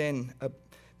makes sin,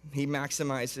 he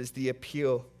maximizes the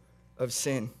appeal of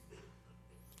sin.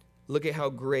 Look at how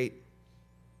great,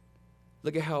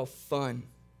 look at how fun,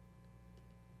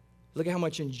 look at how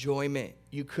much enjoyment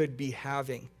you could be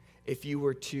having if you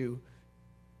were to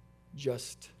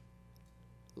just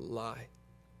lie.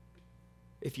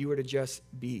 If you were to just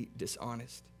be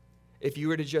dishonest. If you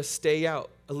were to just stay out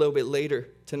a little bit later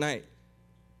tonight.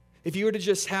 If you were to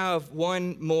just have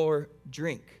one more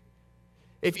drink.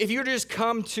 If you were to just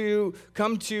come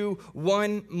to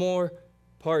one more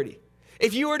party.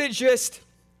 If you were to just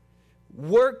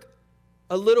work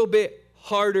a little bit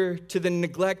harder to the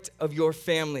neglect of your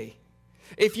family.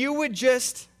 If you would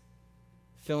just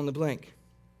fill in the blank.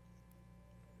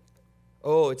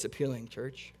 Oh, it's appealing,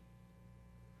 church.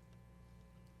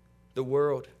 The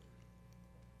world,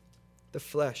 the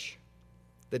flesh,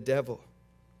 the devil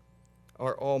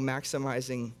are all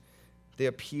maximizing the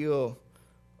appeal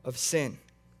of sin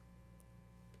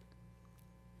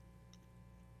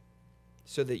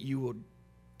so that you will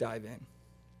dive in.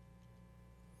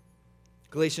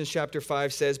 Galatians chapter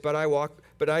 5 says,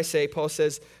 Paul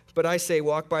says, but I say,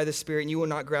 walk by the Spirit, and you will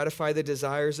not gratify the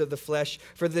desires of the flesh.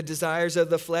 For the desires of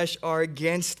the flesh are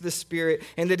against the Spirit,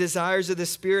 and the desires of the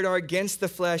Spirit are against the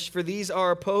flesh. For these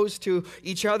are opposed to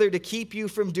each other to keep you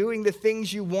from doing the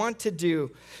things you want to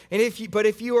do. But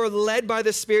if you are led by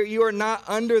the Spirit, you are not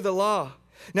under the law.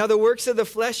 Now the works of the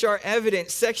flesh are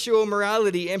evident: sexual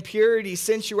immorality, impurity,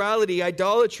 sensuality,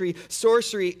 idolatry,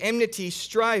 sorcery, enmity,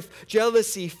 strife,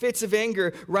 jealousy, fits of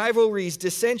anger, rivalries,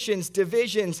 dissensions,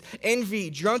 divisions,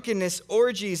 envy, drunkenness,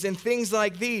 orgies, and things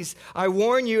like these. I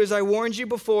warn you, as I warned you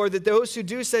before, that those who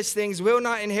do such things will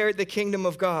not inherit the kingdom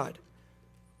of God.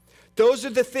 Those are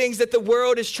the things that the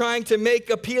world is trying to make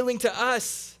appealing to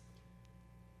us.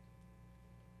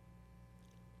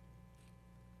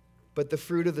 But the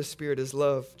fruit of the Spirit is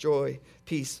love, joy,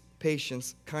 peace,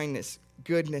 patience, kindness,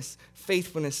 goodness,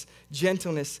 faithfulness,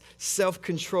 gentleness,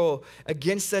 self-control.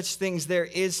 Against such things there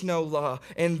is no law.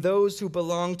 And those who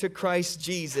belong to Christ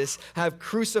Jesus have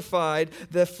crucified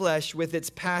the flesh with its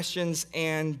passions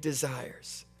and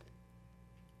desires.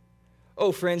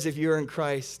 Oh, friends, if you're in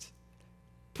Christ,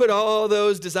 put all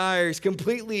those desires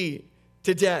completely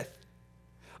to death.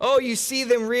 Oh, you see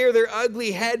them rear their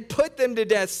ugly head, put them to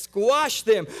death, squash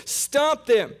them, stomp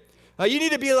them. You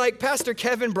need to be like Pastor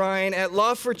Kevin Bryan at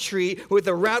Loft Retreat with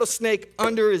a rattlesnake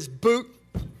under his boot.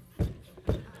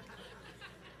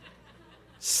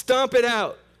 Stomp it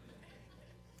out.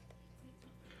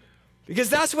 Because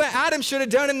that's what Adam should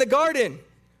have done in the garden.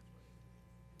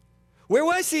 Where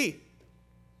was he?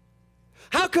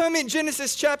 How come in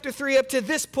Genesis chapter 3 up to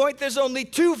this point there's only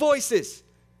two voices?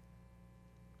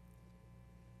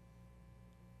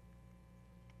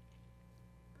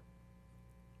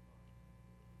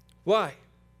 Why?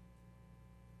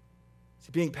 Is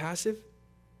he being passive?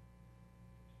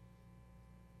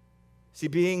 Is he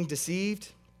being deceived?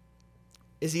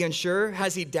 Is he unsure?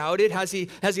 Has he doubted? Has he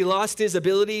lost his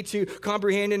ability to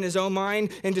comprehend in his own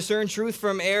mind and discern truth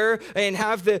from error and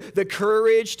have the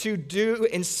courage to do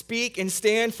and speak and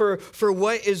stand for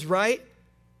what is right?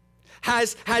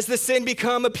 Has the sin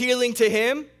become appealing to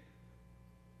him?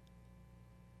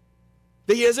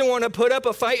 That he doesn't want to put up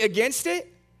a fight against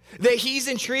it? That he's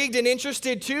intrigued and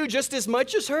interested too, just as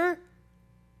much as her?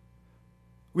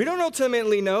 We don't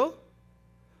ultimately know.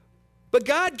 But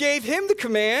God gave him the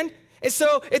command. And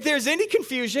so if there's any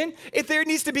confusion, if there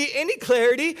needs to be any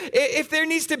clarity, if there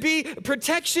needs to be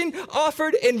protection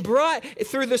offered and brought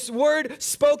through this word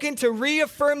spoken to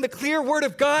reaffirm the clear word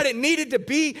of God, it needed to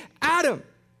be Adam.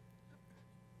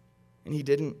 And he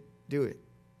didn't do it.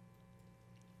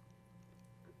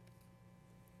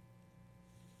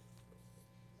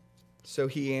 So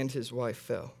he and his wife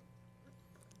fell.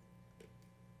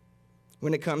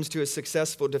 When it comes to a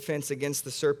successful defense against the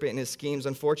serpent and his schemes,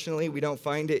 unfortunately, we don't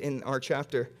find it in our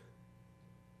chapter.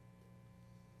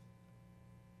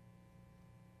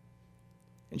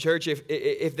 In church,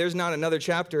 if there's not another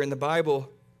chapter in the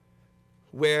Bible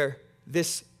where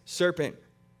this serpent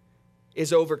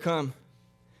is overcome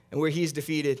and where he's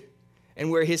defeated and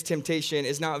where his temptation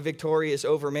is not victorious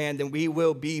over man, then we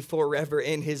will be forever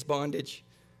in his bondage.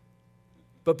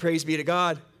 But praise be to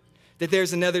God that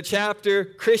there's another chapter,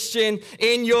 Christian,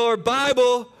 in your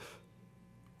Bible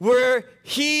where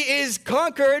he is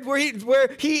conquered,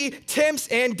 where he tempts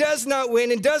and does not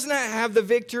win and does not have the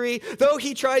victory, though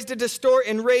he tries to distort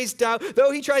and raise doubt,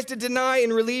 though he tries to deny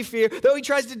and relieve fear, though he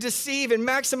tries to deceive and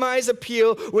maximize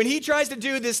appeal. When he tries to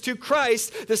do this to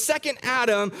Christ, the second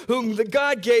Adam, whom the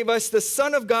God gave us, the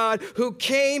Son of God, who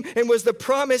came and was the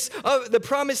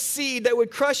promised seed that would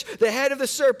crush the head of the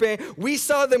serpent, we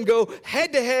saw them go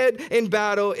head to head in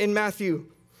battle in Matthew,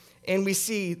 and we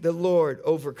see the Lord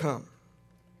overcome.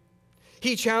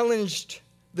 He challenged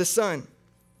the Son.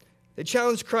 They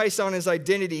challenged Christ on his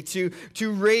identity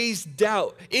to raise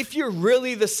doubt. If you're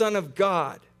really the Son of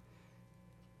God,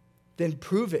 then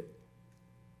prove it.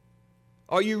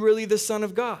 Are you really the Son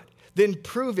of God? Then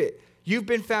prove it. You've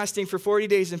been fasting for 40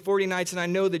 days and 40 nights, and I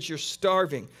know that you're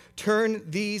starving. Turn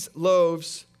these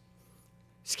loaves,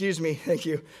 thank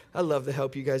you. I love the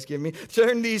help you guys give me.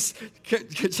 Turn these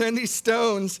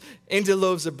stones into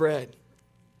loaves of bread.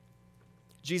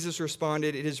 Jesus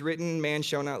responded, "It is written, man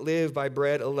shall not live by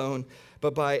bread alone,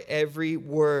 but by every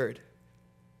word."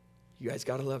 You guys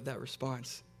got to love that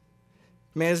response.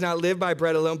 Man does not live by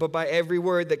bread alone, but by every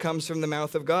word that comes from the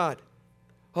mouth of God.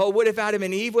 Oh, what if Adam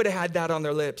and Eve would have had that on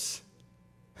their lips?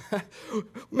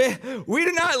 Man, we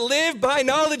do not live by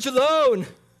knowledge alone.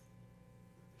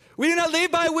 We do not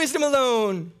live by wisdom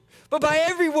alone, but by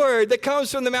every word that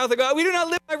comes from the mouth of God. We do not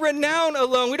live by renown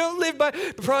alone. We don't live by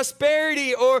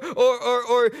prosperity or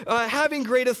having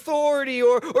great authority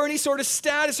or any sort of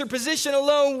status or position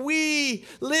alone. We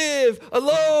live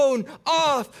alone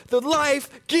off the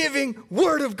life-giving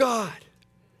word of God.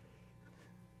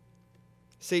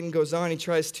 Satan goes on. He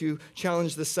tries to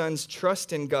challenge the Son's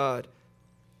trust in God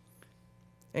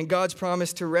and God's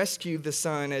promise to rescue the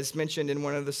Son, as mentioned in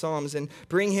one of the Psalms, and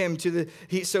bring him to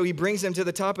so he brings him to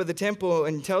the top of the temple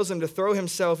and tells him to throw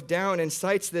himself down and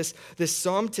cites this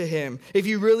psalm to him. If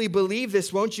you really believe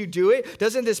this, won't you do it?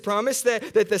 Doesn't this promise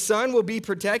that the Son will be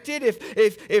protected?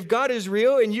 If God is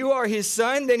real and you are his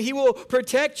Son, then he will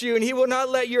protect you and he will not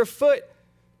let your foot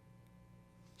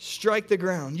strike the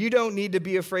ground. You don't need to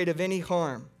be afraid of any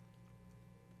harm.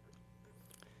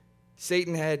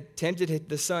 Satan had tempted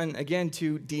the Son again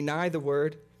to deny the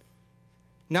word,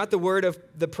 not the word of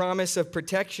the promise of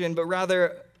protection, but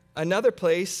rather another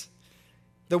place,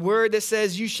 the word that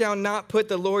says, "You shall not put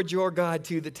the Lord your God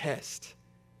to the test."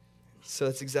 So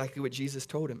that's exactly what Jesus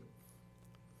told him.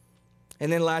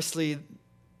 And then lastly,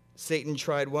 Satan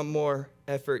tried one more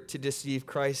effort to deceive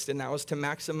Christ, and that was to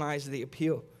maximize the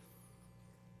appeal.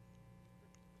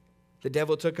 The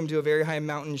devil took him to a very high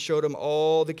mountain, showed him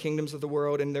all the kingdoms of the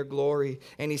world and their glory.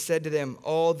 And he said to them,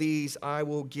 "All these I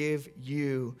will give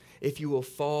you if you will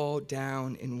fall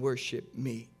down and worship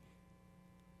me."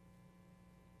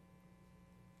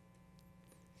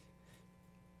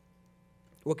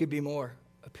 What could be more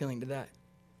appealing to that?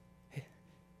 Hey,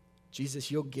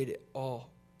 Jesus, you'll get it all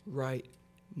right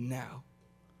now.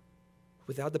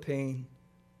 Without the pain,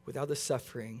 without the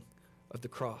suffering of the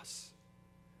cross.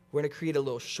 We're going to create a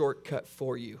little shortcut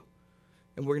for you,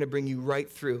 and we're going to bring you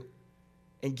right through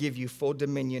and give you full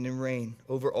dominion and reign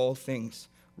over all things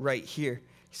right here,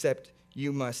 except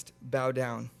you must bow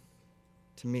down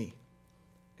to me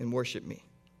and worship me.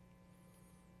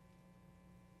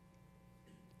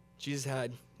 Jesus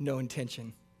had no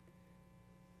intention.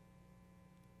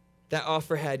 That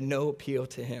offer had no appeal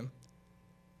to him.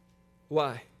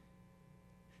 Why?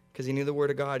 because he knew the word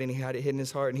of God and he had it hidden in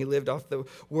his heart and he lived off the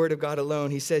word of God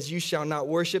alone. He says, you shall not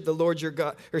worship the Lord your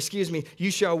God, you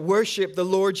shall worship the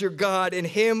Lord your God, and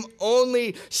him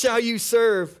only shall you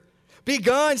serve. Be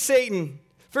gone, Satan.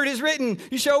 For it is written,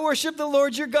 you shall worship the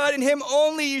Lord your God, and him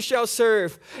only you shall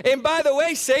serve. And by the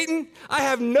way, Satan, I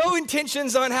have no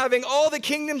intentions on having all the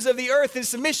kingdoms of the earth in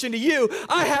submission to you.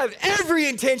 I have every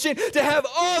intention to have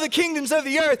all the kingdoms of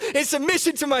the earth in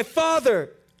submission to my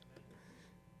Father.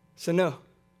 So no,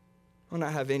 I'll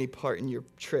not have any part in your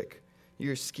trick,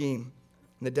 your scheme.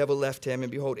 And the devil left him,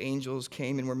 and behold, angels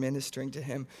came and were ministering to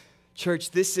him. Church,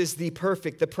 this is the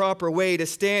proper way to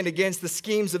stand against the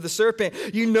schemes of the serpent.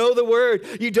 You know the word.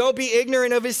 You don't be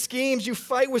ignorant of his schemes. You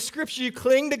fight with scripture. You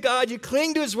cling to God. You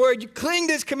cling to his word. You cling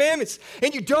to his commandments.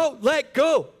 And you don't let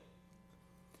go.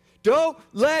 Don't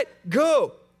let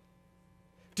go.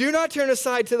 Do not turn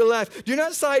aside to the left. Do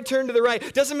not turn to the right.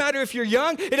 It doesn't matter if you're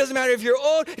young. It doesn't matter if you're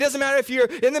old. It doesn't matter if you're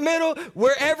in the middle.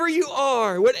 Wherever you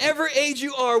are, whatever age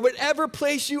you are, whatever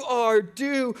place you are,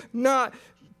 do not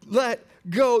let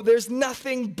go. There's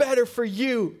nothing better for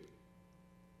you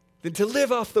than to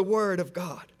live off the word of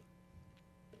God.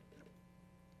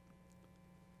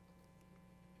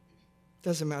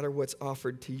 Doesn't matter what's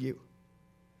offered to you.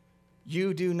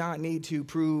 You do not need to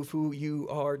prove who you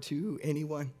are to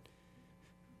anyone.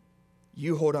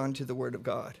 You hold on to the word of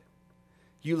God.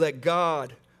 You let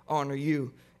God honor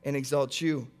you and exalt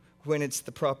you when it's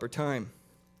the proper time,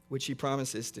 which he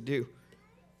promises to do.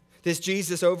 This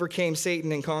Jesus overcame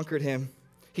Satan and conquered him.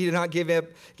 He did not give up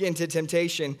into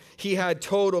temptation. He had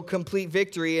total, complete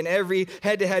victory in every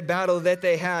head-to-head battle that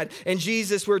they had. And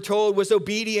Jesus, we're told, was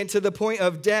obedient to the point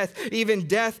of death, even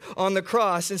death on the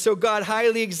cross. And so God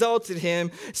highly exalted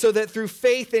him so that through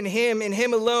faith in him and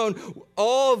him alone,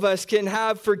 all of us can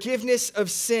have forgiveness of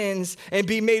sins and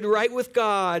be made right with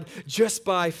God just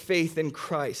by faith in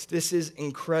Christ. This is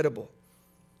incredible.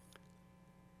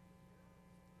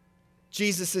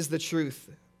 Jesus is the truth.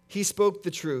 He spoke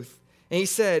the truth. And he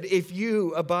said, if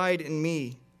you abide in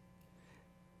me,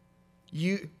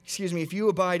 if you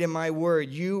abide in my word,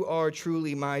 you are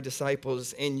truly my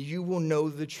disciples, and you will know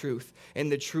the truth, and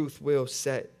the truth will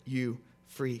set you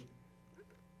free.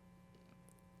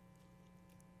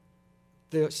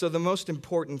 So the most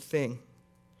important thing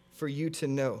for you to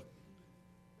know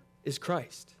is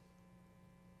Christ,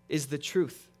 is the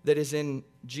truth that is in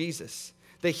Jesus.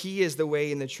 That he is the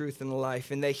way and the truth and the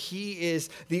life, and that he is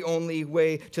the only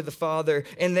way to the Father,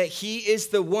 and that he is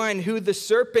the one who the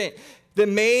serpent, the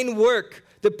main work,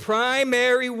 the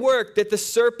primary work that the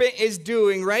serpent is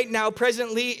doing right now,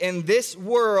 presently in this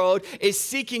world, is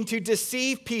seeking to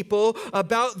deceive people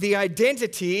about the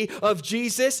identity of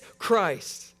Jesus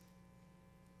Christ.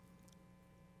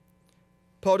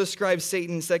 Paul describes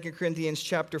Satan in 2 Corinthians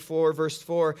chapter 4, verse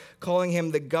 4, calling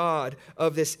him the god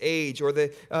of this age, or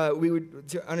we would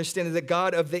to understand the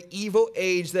god of the evil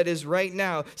age that is right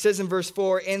now. It says in verse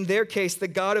 4, in their case, the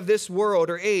god of this world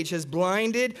or age has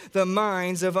blinded the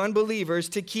minds of unbelievers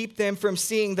to keep them from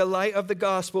seeing the light of the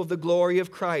gospel of the glory of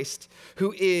Christ,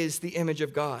 who is the image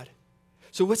of God.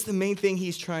 So what's the main thing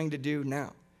he's trying to do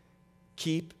now?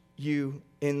 Keep you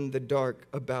in the dark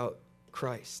about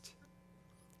Christ.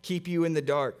 Keep you in the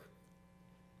dark.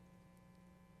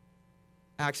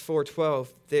 Acts 4:12,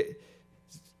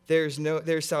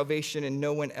 there's salvation in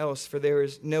no one else, for there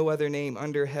is no other name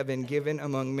under heaven given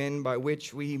among men by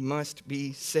which we must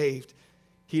be saved.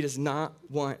 He does not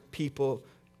want people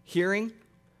hearing,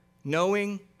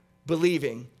 knowing,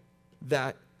 believing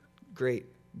that great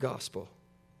gospel.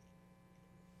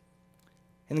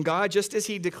 And God, just as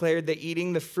he declared that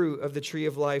eating the fruit of the tree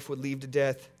of life would lead to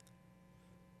death,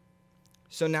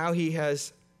 so now he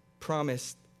has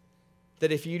promised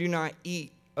that if you do not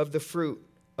eat of the fruit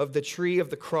of the tree of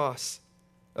the cross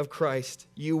of Christ,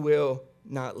 you will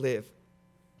not live,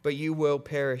 but you will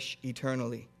perish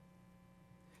eternally.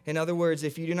 In other words,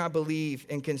 if you do not believe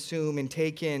and consume and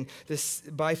take in this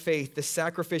by faith the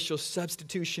sacrificial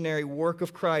substitutionary work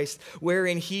of Christ,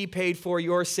 wherein he paid for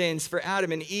your sins, for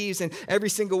Adam and Eve's and every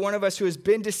single one of us who has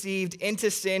been deceived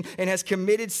into sin and has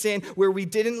committed sin where we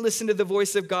didn't listen to the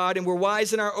voice of God and were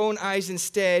wise in our own eyes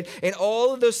instead, in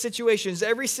all of those situations,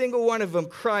 every single one of them,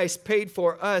 Christ paid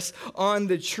for us on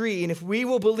the tree. And if we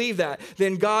will believe that,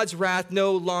 then God's wrath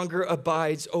no longer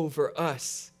abides over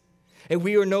us. And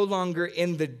we are no longer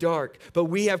in the dark, but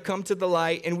we have come to the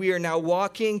light, and we are now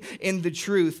walking in the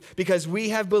truth because we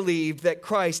have believed that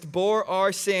Christ bore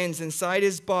our sins inside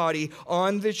his body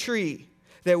on the tree,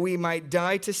 that we might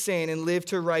die to sin and live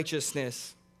to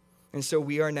righteousness. And so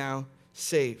we are now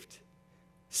saved.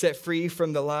 set free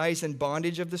from the lies and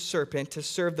bondage of the serpent to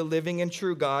serve the living and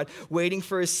true God, waiting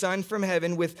for his Son from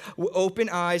heaven with open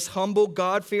eyes, humble,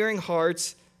 God-fearing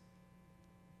hearts,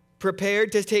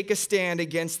 prepared to take a stand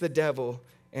against the devil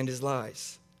and his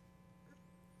lies.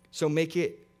 So make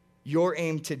it your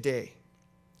aim today,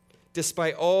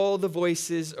 despite all the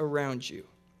voices around you,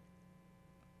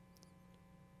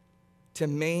 to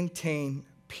maintain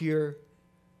pure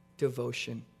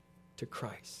devotion to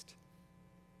Christ.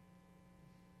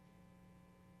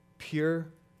 Pure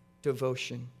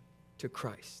devotion to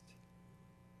Christ.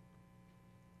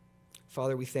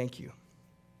 Father, we thank you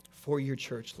for your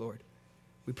church, Lord.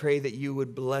 We pray that you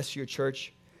would bless your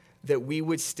church, that we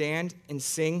would stand and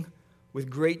sing with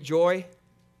great joy,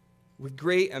 with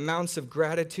great amounts of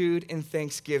gratitude and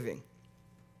thanksgiving,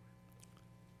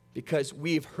 because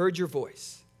we've heard your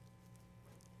voice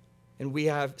and we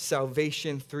have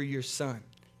salvation through your Son.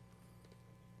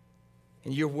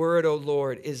 And your word, O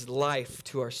Lord, is life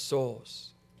to our souls.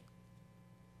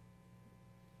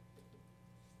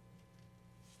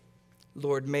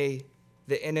 Lord, may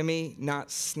the enemy not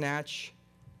snatch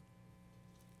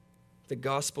the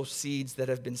gospel seeds that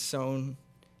have been sown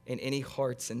in any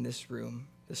hearts in this room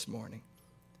this morning.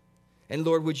 And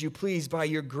Lord, would you please, by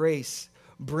your grace,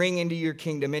 bring into your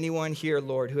kingdom anyone here,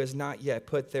 Lord, who has not yet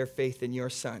put their faith in your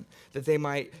Son, that they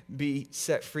might be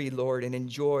set free, Lord, and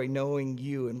enjoy knowing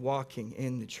you and walking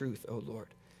in the truth, O Lord.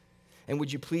 And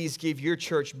would you please give your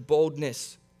church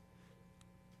boldness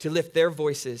to lift their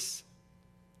voices,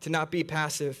 to not be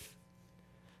passive,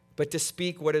 but to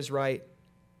speak what is right,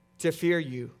 to fear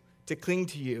you, to cling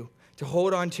to you, to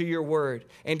hold on to your word,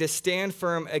 and to stand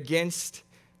firm against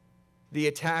the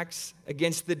attacks,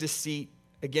 against the deceit,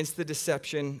 against the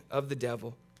deception of the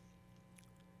devil,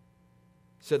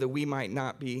 so that we might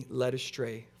not be led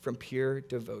astray from pure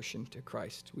devotion to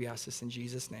Christ. We ask this in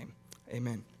Jesus' name.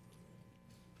 Amen.